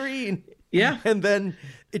on screen. Yeah. And then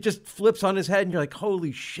it just flips on his head and you're like,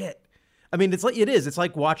 holy shit. I mean, it's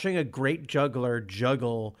like watching a great juggler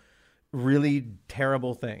juggle really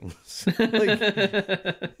terrible things.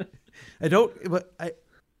 It's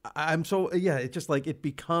just like it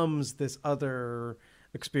becomes this other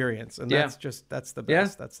experience, and that's the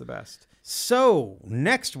best. That's the best. So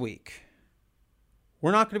next week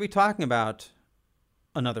we're not going to be talking about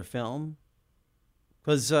another film,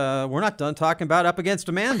 because we're not done talking about Up Against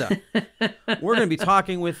Amanda. We're going to be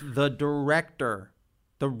talking with the director,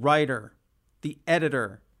 the writer, the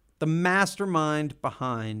editor, the mastermind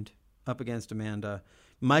behind Up Against Amanda,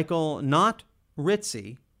 Michael, not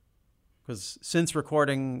Ritzy, because since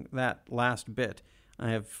recording that last bit, I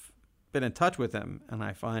have been in touch with him, and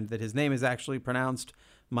I find that his name is actually pronounced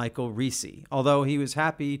Michael Risi, although he was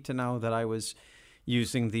happy to know that I was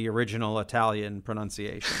using the original Italian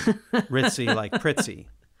pronunciation, Ritzy, like Prizzi,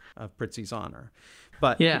 of Prizzi's honor.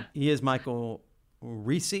 But he is Michael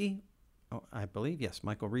Risi, I believe, yes,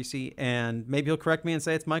 Michael Risi, and maybe he'll correct me and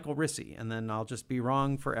say it's Michael Risi, and then I'll just be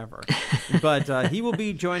wrong forever. But he will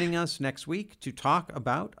be joining us next week to talk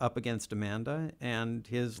about Up Against Amanda and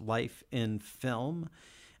his life in film.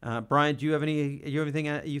 Brian, do you have anything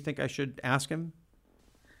you think I should ask him?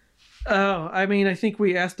 Oh, I mean, I think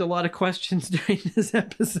we asked a lot of questions during this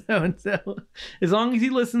episode. So as long as he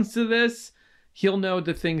listens to this, he'll know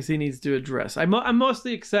the things he needs to address. I'm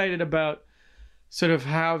mostly excited about sort of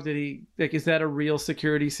how did he, like, is that a real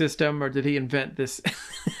security system, or did he invent this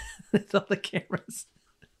with all the cameras?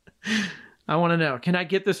 I want to know. Can I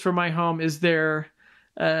get this for my home? Is there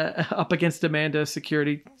Up Against Amanda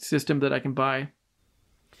security system that I can buy?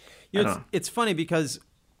 It's funny because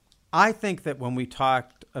I think that when we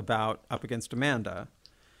talked about Up Against Amanda,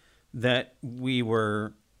 that we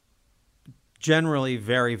were generally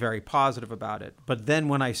very, very positive about it. But then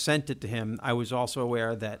when I sent it to him, I was also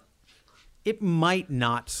aware that it might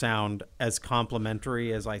not sound as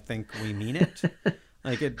complimentary as I think we mean it.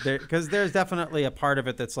 Because there's definitely a part of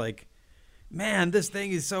it that's like, man, this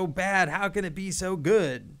thing is so bad. How can it be so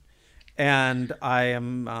good? And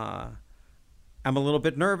I'm a little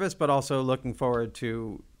bit nervous, but also looking forward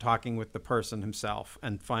to talking with the person himself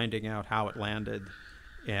and finding out how it landed.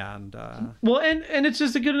 And well, and it's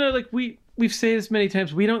just a good enough. Like we've said this many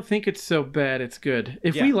times. We don't think it's so bad. It's good.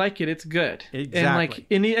 If we like it, it's good. Exactly.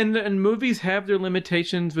 And like and movies have their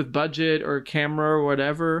limitations with budget or camera or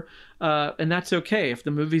whatever, and that's okay. If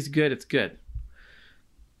the movie's good, it's good.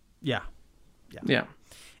 Yeah.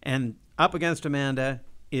 And Up Against Amanda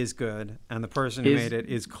is good, and the person who made it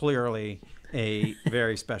is clearly a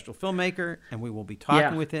very special filmmaker, and we will be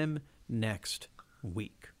talking with him next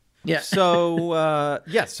week. Yeah. So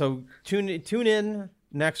so tune in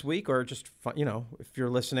next week, or just if you're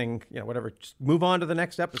listening, whatever, just move on to the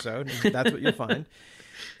next episode. That's what you'll find.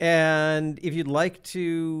 And if you'd like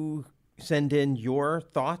to send in your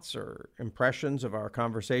thoughts or impressions of our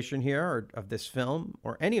conversation here, or of this film,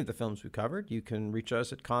 or any of the films we covered, you can reach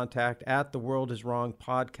us at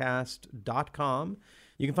contact@theworldiswrongpodcast.com.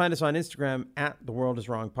 You can find us on Instagram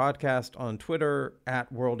 @theworldiswrongpodcast, on Twitter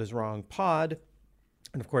 @worldiswrongpod.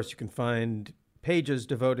 And of course, you can find pages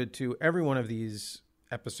devoted to every one of these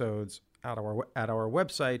episodes at our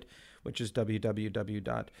website, which is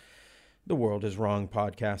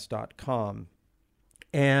www.theworldiswrongpodcast.com.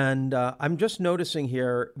 And I'm just noticing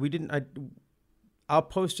here, I'll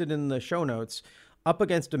post it in the show notes. Up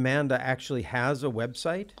Against Amanda actually has a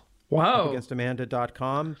website. Wow.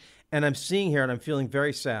 upagainstamanda.com. And I'm seeing here, and I'm feeling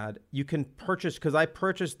very sad. You can purchase, because I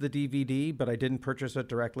purchased the DVD, but I didn't purchase it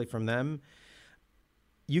directly from them.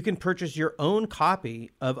 You can purchase your own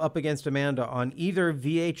copy of Up Against Amanda on either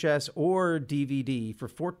VHS or DVD for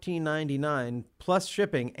 $14.99 plus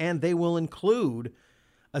shipping, and they will include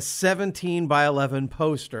a 17:11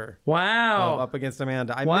 poster. Wow. Of Up Against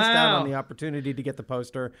Amanda. I missed out on the opportunity to get the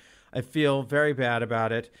poster. I feel very bad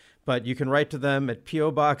about it, but you can write to them at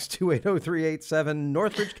P.O. Box 280387,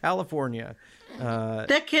 Northridge, California.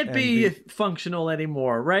 That can't be functional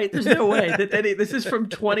anymore, right? There's no way that this is from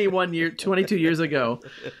 22 years ago.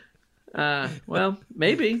 Well,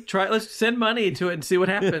 maybe try. Let's send money to it and see what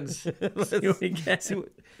happens. See what we get.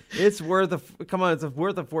 It's worth it's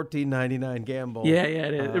worth a $14.99 gamble. Yeah,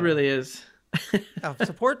 it is. It really is.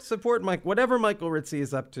 Support Mike. Whatever Michael Ritchie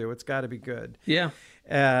is up to, it's got to be good. Yeah.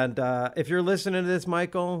 And if you're listening to this,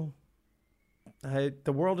 Michael,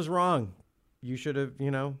 the world is wrong. You should have,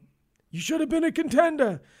 you should have been a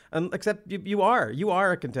contender. Except you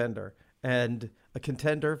are a contender, and a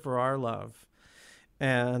contender for our love.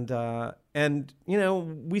 And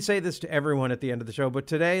we say this to everyone at the end of the show, but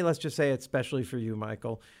today, let's just say it's especially for you,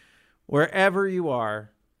 Michael. Wherever you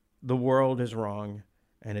are, the world is wrong,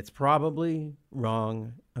 and it's probably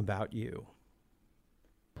wrong about you.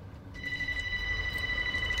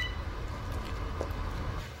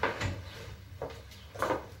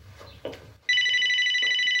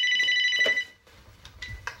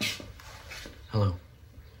 Hello.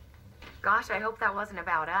 Gosh, I hope that wasn't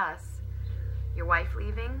about us. Your wife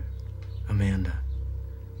leaving? Amanda.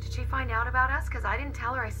 Did she find out about us? Because I didn't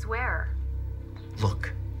tell her, I swear.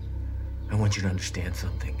 Look, I want you to understand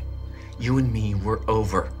something. You and me, we're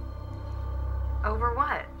over. Over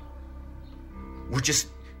what?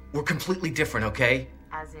 We're completely different, okay?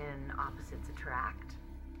 As in opposites attract?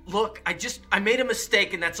 Look, I made a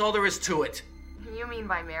mistake, and that's all there is to it. You mean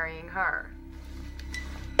by marrying her?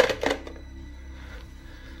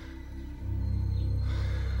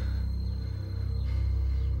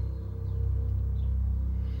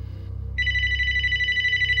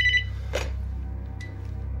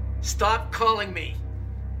 Stop calling me.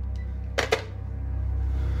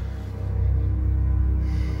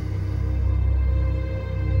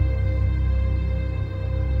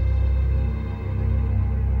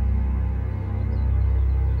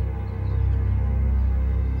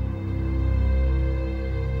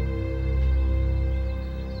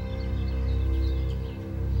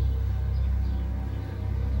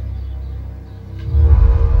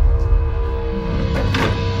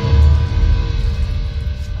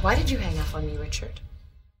 Why did you hang up on me, Richard?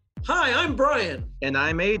 Hi, I'm Brian. And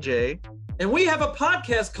I'm AJ. And we have a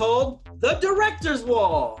podcast called The Director's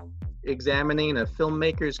Wall. Examining a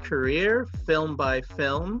filmmaker's career, film by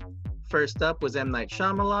film. First up was M. Night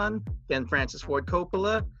Shyamalan, then Francis Ford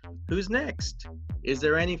Coppola. Who's next? Is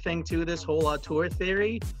there anything to this whole auteur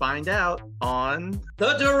theory? Find out on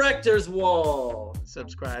The Director's Wall.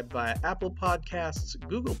 Subscribe via Apple Podcasts,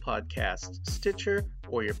 Google Podcasts, Stitcher,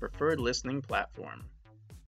 or your preferred listening platform.